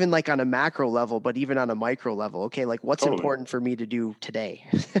not even like on a macro level, but even on a micro level. Okay. Like what's important for me to do today?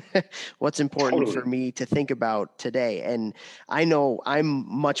 What's important for me to think about today? And I know I'm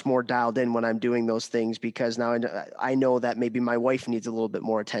much more dialed in when I'm doing those things because now I know that maybe my wife needs a little bit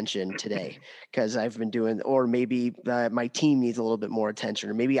more attention today because I've been doing, or maybe my team needs a little bit more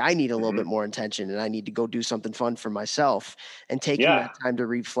attention, or maybe I need a little bit more attention and I need to go do something fun for myself, and taking that time to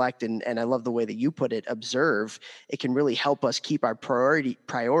reflect. And I love the way that you put it, observe. It can really help us keep our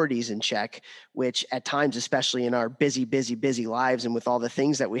priorities in check, which at times, especially in our busy lives and with all the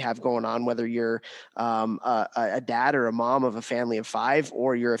things that we have going on, whether you're a dad or a mom of a family of 5,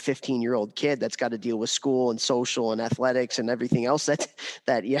 or you're a 15-year-old kid that's got to deal with school and social and athletics and everything else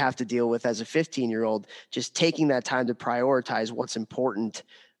that you have to deal with as a 15-year-old, just taking that time to prioritize what's important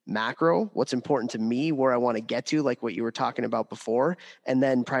macro, what's important to me, where I want to get to, like what you were talking about before, and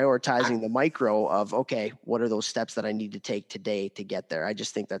then prioritizing the micro of, okay, what are those steps that I need to take today to get there? I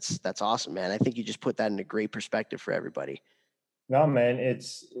just think that's awesome, man. I think you just put that in a great perspective for everybody. No, man,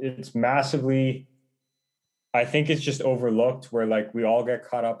 it's massively, I think it's just overlooked where like we all get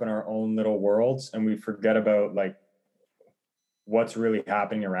caught up in our own little worlds and we forget about like what's really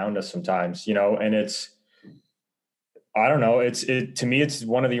happening around us sometimes, and I don't know. To me, it's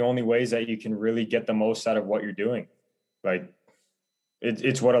one of the only ways that you can really get the most out of what you're doing. Like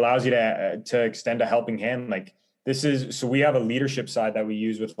it's what allows you to extend a helping hand. Like so we have a leadership side that we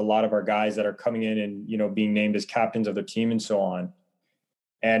use with a lot of our guys that are coming in and, you know, being named as captains of their team and so on.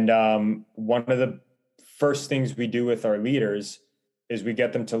 And one of the first things we do with our leaders is we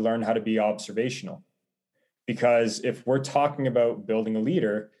get them to learn how to be observational. Because if we're talking about building a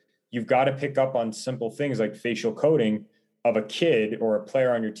leader, you've got to pick up on simple things like facial coding of a kid or a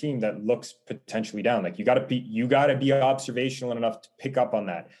player on your team that looks potentially down. Like you got to be observational enough to pick up on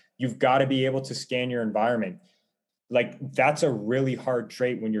that. You've got to be able to scan your environment. Like that's a really hard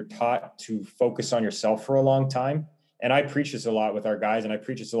trait when you're taught to focus on yourself for a long time. And I preach this a lot with our guys, and I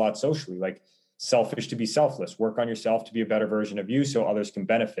preach this a lot socially, like selfish to be selfless, work on yourself to be a better version of you so others can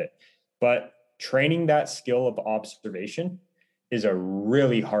benefit. But training that skill of observation is a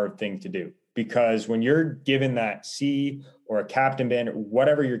really hard thing to do, because when you're given that C or a captain band or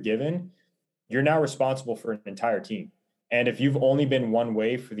whatever you're given, you're now responsible for an entire team. And if you've only been one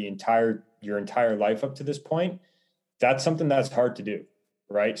way for your entire life up to this point, that's something that's hard to do,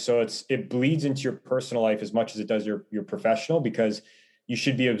 right? So it bleeds into your personal life as much as it does your professional, because you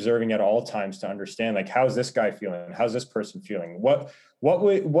should be observing at all times to understand, like, how's this guy feeling? How's this person feeling?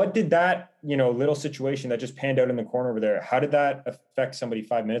 What did that, you know, little situation that just panned out in the corner over there, how did that affect somebody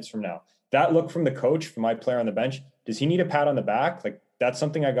 5 minutes from now? That look from the coach, from my player on the bench, does he need a pat on the back? Like, that's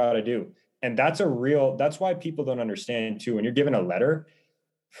something I got to do. And that's why people don't understand too. When you're given a letter,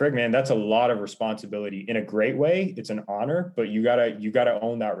 frig, man, that's a lot of responsibility. In a great way, it's an honor, but you gotta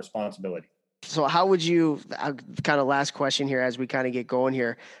own that responsibility. So how would you, kind of last question here as we kind of get going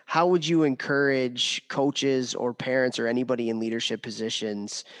here, how would you encourage coaches or parents or anybody in leadership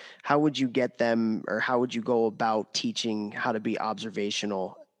positions? How would you get them, or how would you go about teaching how to be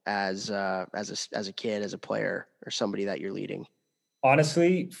observational as a kid, as a player, or somebody that you're leading?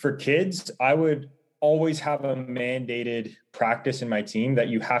 Honestly, for kids, I would always have a mandated practice in my team that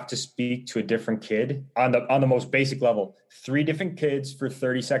you have to speak to a different kid on the most basic level, 3 different kids for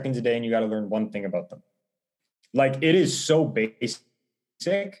 30 seconds a day, and you got to learn one thing about them. Like, it is so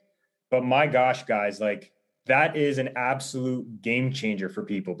basic, but my gosh, guys, like, that is an absolute game changer for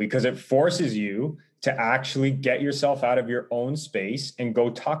people, because it forces you to actually get yourself out of your own space and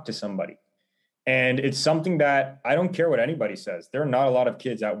go talk to somebody. And it's something that I don't care what anybody says. There are not a lot of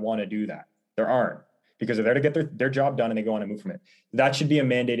kids that want to do that. There aren't, because they're there to get their job done and they go on and move from it. That should be a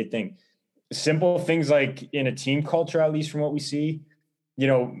mandated thing. Simple things like in a team culture, at least from what we see, you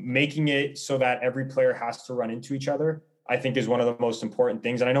know, making it so that every player has to run into each other, I think is one of the most important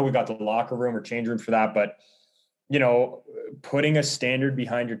things. And I know we got the locker room or change room for that, but, you know, putting a standard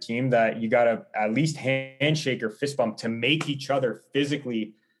behind your team that you got to at least handshake or fist bump to make each other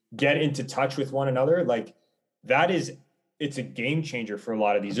physically get into touch with one another. Like, it's a game changer for a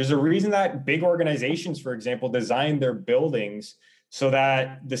lot of these. There's a reason that big organizations, for example, design their buildings so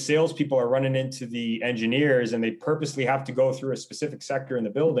that the salespeople are running into the engineers and they purposely have to go through a specific sector in the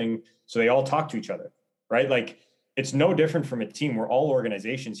building so they all talk to each other, right? Like, it's no different from a team. We're all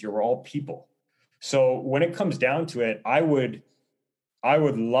organizations here. We're all people. So when it comes down to it, I would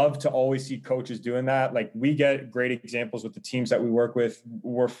love to always see coaches doing that. Like, we get great examples with the teams that we work with.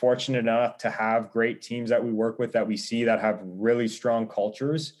 We're fortunate enough to have great teams that we work with that we see that have really strong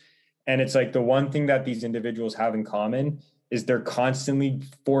cultures. And it's like the one thing that these individuals have in common is they're constantly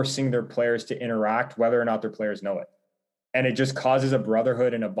forcing their players to interact, whether or not their players know it. And it just causes a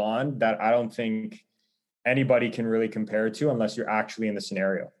brotherhood and a bond that I don't think anybody can really compare to unless you're actually in the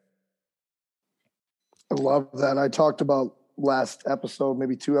scenario. I love that. I talked about last episode,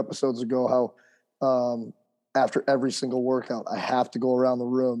 maybe 2 episodes ago, how after every single workout, I have to go around the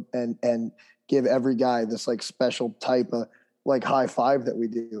room and give every guy this like special type of like high five that we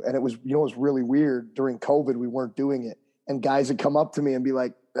do. And it was, you know, it was really weird during COVID. We weren't doing it. And guys would come up to me and be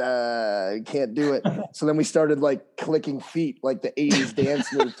like, can't do it. So then we started like clicking feet, like the 80s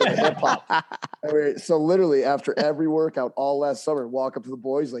dance move to the hip hop. So literally after every workout all last summer, walk up to the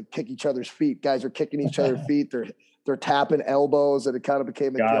boys, like kick each other's feet. Guys are kicking each other's feet. They're tapping elbows, and it kind of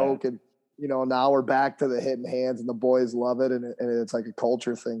became a joke. And, you know, now we're back to the hitting hands, and the boys love it. And it's like a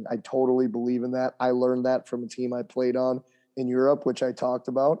culture thing. I totally believe in that. I learned that from a team I played on in Europe, which I talked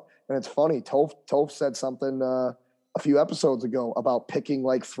about. And it's funny. Toph said something a few episodes ago about picking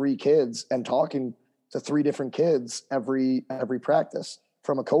like 3 kids and talking to 3 different kids every practice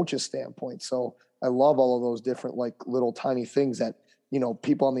from a coach's standpoint. So I love all of those different like little tiny things that, you know,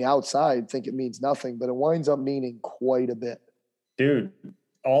 people on the outside think it means nothing, but it winds up meaning quite a bit. Dude,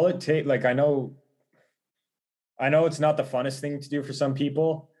 all it takes, like, I know it's not the funnest thing to do for some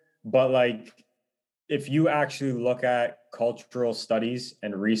people, but like, if you actually look at cultural studies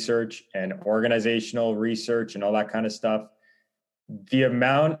and research and organizational research and all that kind of stuff, the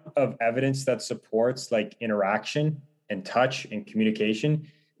amount of evidence that supports like interaction and touch and communication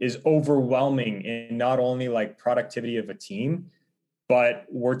is overwhelming in not only like productivity of a team, but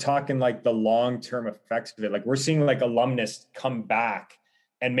we're talking like the long-term effects of it. Like we're seeing like alumnus come back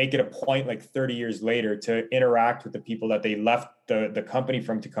and make it a point like 30 years later to interact with the people that they left the company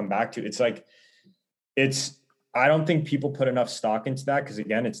from to come back to. It's like, I don't think people put enough stock into that because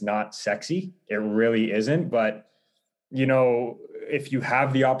again, it's not sexy. It really isn't. But you know, if you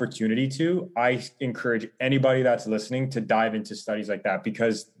have the opportunity to, I encourage anybody that's listening to dive into studies like that,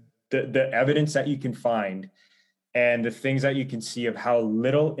 because the evidence that you can find and the things that you can see of how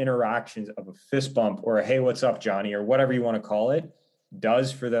little interactions of a fist bump or a, hey, what's up, Johnny, or whatever you want to call it,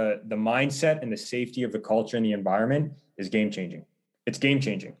 does for the mindset and the safety of the culture and the environment is game changing. It's game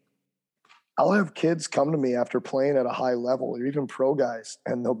changing. I'll have kids come to me after playing at a high level, or even pro guys,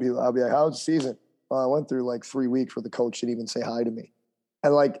 and I'll be like, how's the season? Well, I went through like 3 weeks where the coach didn't even say hi to me.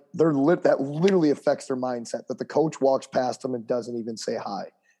 And like that literally affects their mindset, that the coach walks past them and doesn't even say hi.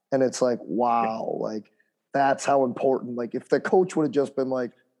 And it's like, wow, like that's how important. Like if the coach would have just been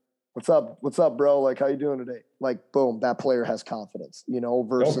like, what's up, bro? Like, how you doing today? Like, boom, that player has confidence,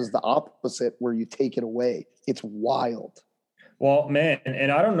 versus the opposite where you take it away. It's wild. Well, man,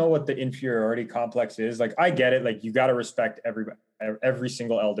 and I don't know what the inferiority complex is. Like, I get it. Like, you got to respect every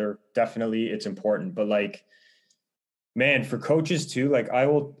single elder. Definitely, it's important. But like, man, for coaches too, like I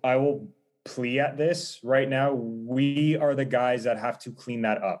will plea at this right now. We are the guys that have to clean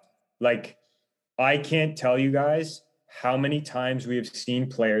that up. Like, I can't tell you guys how many times we have seen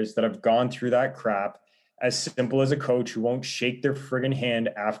players that have gone through that crap, as simple as a coach who won't shake their friggin' hand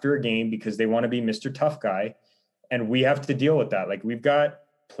after a game because they want to be Mr. Tough Guy. And we have to deal with that. Like we've got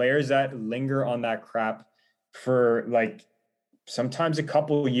players that linger on that crap for like sometimes a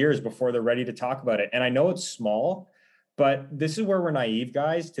couple of years before they're ready to talk about it. And I know it's small, but this is where we're naive,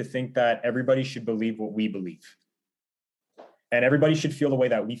 guys, to think that everybody should believe what we believe. And everybody should feel the way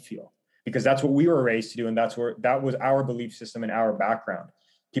that we feel, because that's what we were raised to do. And that was our belief system and our background.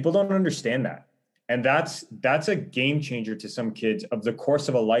 People don't understand that. And that's a game changer to some kids of the course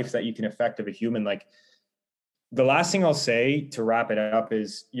of a life that you can affect of a human. Like, the last thing I'll say to wrap it up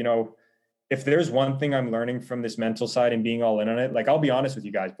is, if there's one thing I'm learning from this mental side and being all in on it, like, I'll be honest with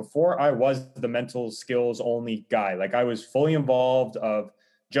you guys, before I was the mental skills only guy. Like I was fully involved of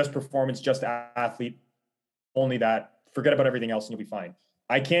just performance, just athlete, only that, forget about everything else and you'll be fine.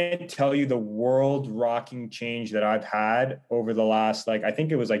 I can't tell you the world rocking change that I've had over the last, like, I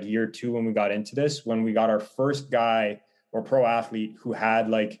think it was like year 2 when we got into this, when we got our first guy or pro athlete who had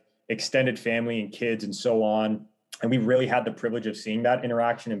like extended family and kids and so on. And we really had the privilege of seeing that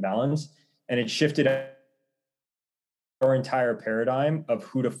interaction and balance. And it shifted our entire paradigm of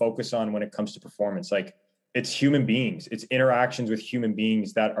who to focus on when it comes to performance. Like, it's human beings, it's interactions with human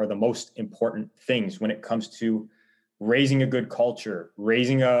beings that are the most important things when it comes to raising a good culture,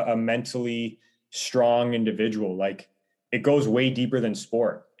 raising a mentally strong individual. Like, it goes way deeper than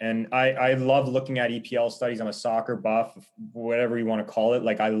sport. And I love looking at EPL studies. I'm a soccer buff, whatever you want to call it.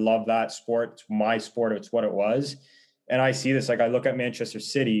 Like, I love that sport. It's my sport. It's what it was. And I see this, like, I look at Manchester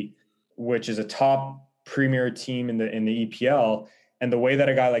City, which is a top premier team in the EPL. And the way that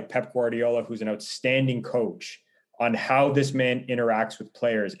a guy like Pep Guardiola, who's an outstanding coach, on how this man interacts with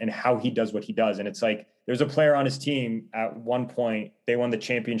players and how he does what he does. And it's like, there's a player on his team at one point, they won the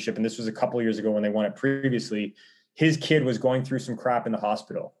championship. And this was a couple of years ago when they won it previously. His kid was going through some crap in the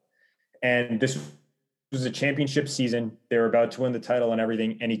hospital. And this was a championship season. They were about to win the title and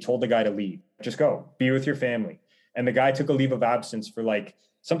everything. And he told the guy to leave. Just go, be with your family. And the guy took a leave of absence for like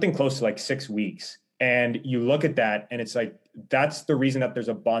something close to like 6 weeks. And you look at that and it's like, that's the reason that there's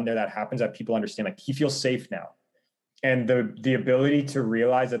a bond there that happens, that people understand, like, he feels safe now. And the ability to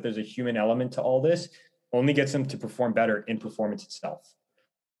realize that there's a human element to all this only gets them to perform better in performance itself.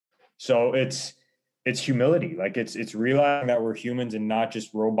 So it's humility. Like, it's realizing that we're humans and not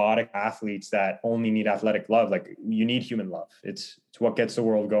just robotic athletes that only need athletic love. Like, you need human love. It's what gets the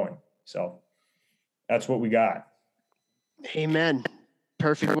world going. So that's what we got. Amen.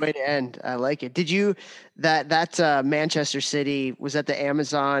 Perfect way to end. I like it. Did you that Manchester City, was that the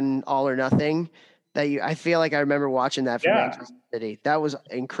Amazon All or Nothing that I feel like I remember watching that from Manchester City. That was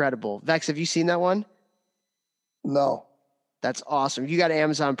incredible. Vex, have you seen that one? No. That's awesome. You got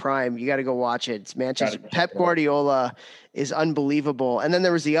Amazon Prime. You got to go watch it. It's Manchester. Pep Guardiola is unbelievable. And then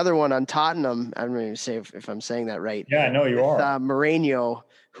there was the other one on Tottenham. I don't even say if I'm saying that right. Yeah, I know you are. Mourinho,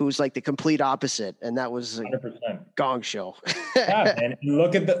 who's like the complete opposite, and that was a 100%. gong show. Yeah, and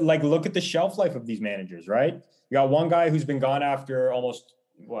look at the shelf life of these managers, right? You got one guy who's been gone after almost,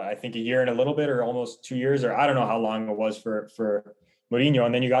 I think a year and a little bit, or almost 2 years, or I don't know how long it was for Mourinho,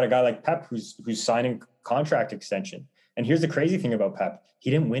 and then you got a guy like Pep who's signing contract extension. And here's the crazy thing about Pep. He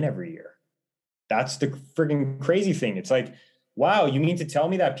didn't win every year. That's the frigging crazy thing. It's like, wow, you mean to tell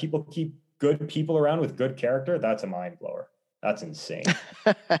me that people keep good people around with good character? That's a mind blower. That's insane.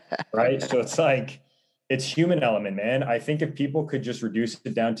 Right? So it's like, it's human element, man. I think if people could just reduce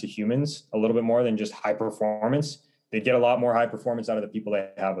it down to humans a little bit more than just high performance, they'd get a lot more high performance out of the people they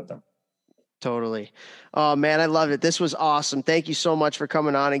have with them. Totally. Oh man, I loved it. This was awesome. Thank you so much for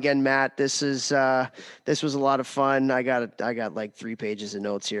coming on again, Matt. This was a lot of fun. I got like 3 pages of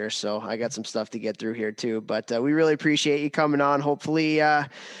notes here, so I got some stuff to get through here too. But we really appreciate you coming on. Hopefully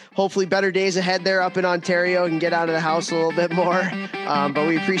better days ahead there up in Ontario. And get out of the house a little bit more. But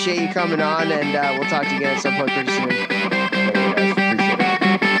we appreciate you coming on, and we'll talk to you again at some point pretty soon.